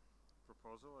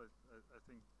proposal. I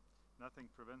think nothing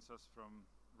prevents us from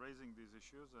raising these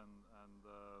issues, and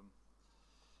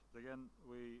again,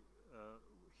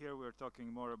 here we're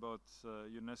talking more about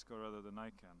UNESCO rather than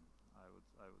ICANN,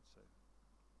 I would say.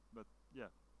 But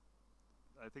yeah,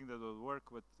 I think that the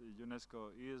work what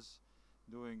UNESCO is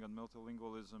doing on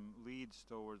multilingualism leads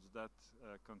towards that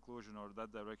conclusion or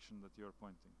that direction that you're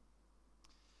pointing.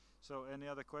 So any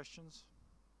other questions?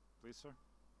 Please, sir.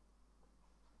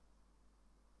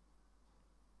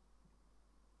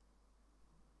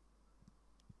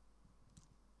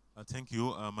 Thank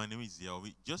you. My name is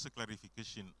Yawi. Just a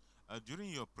clarification. During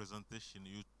your presentation,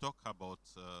 you talk about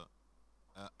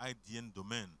IDN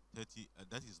domain 30.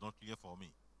 That is not clear for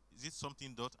me. Is it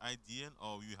something .idn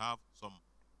or you have some?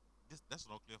 That's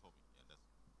not clear for me.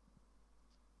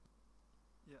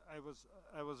 Yeah,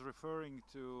 I was referring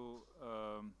to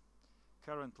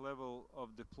current level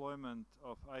of deployment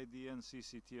of IDN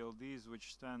CCTLDs,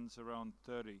 which stands around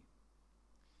 30.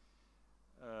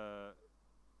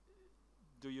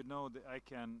 Do you know the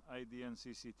ICANN IDN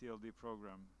CCTLD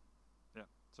program? Yeah.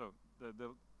 So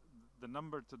the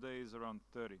number today is around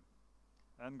 30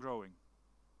 and growing.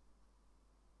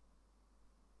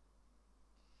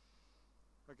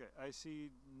 Okay, I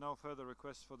see no further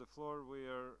requests for the floor. We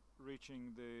are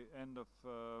reaching the end of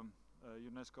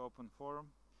UNESCO Open Forum.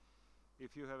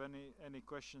 If you have any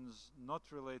questions not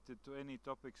related to any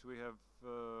topics we have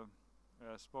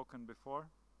spoken before,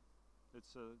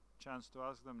 it's a chance to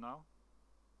ask them now.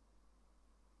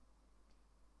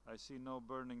 I see no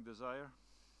burning desire.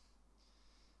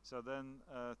 So then,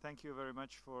 thank you very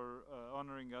much for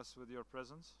honoring us with your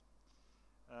presence.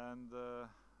 And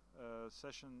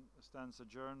session stands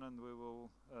adjourned, and we will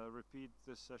repeat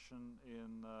this session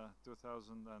in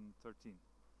 2013.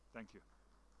 Thank you.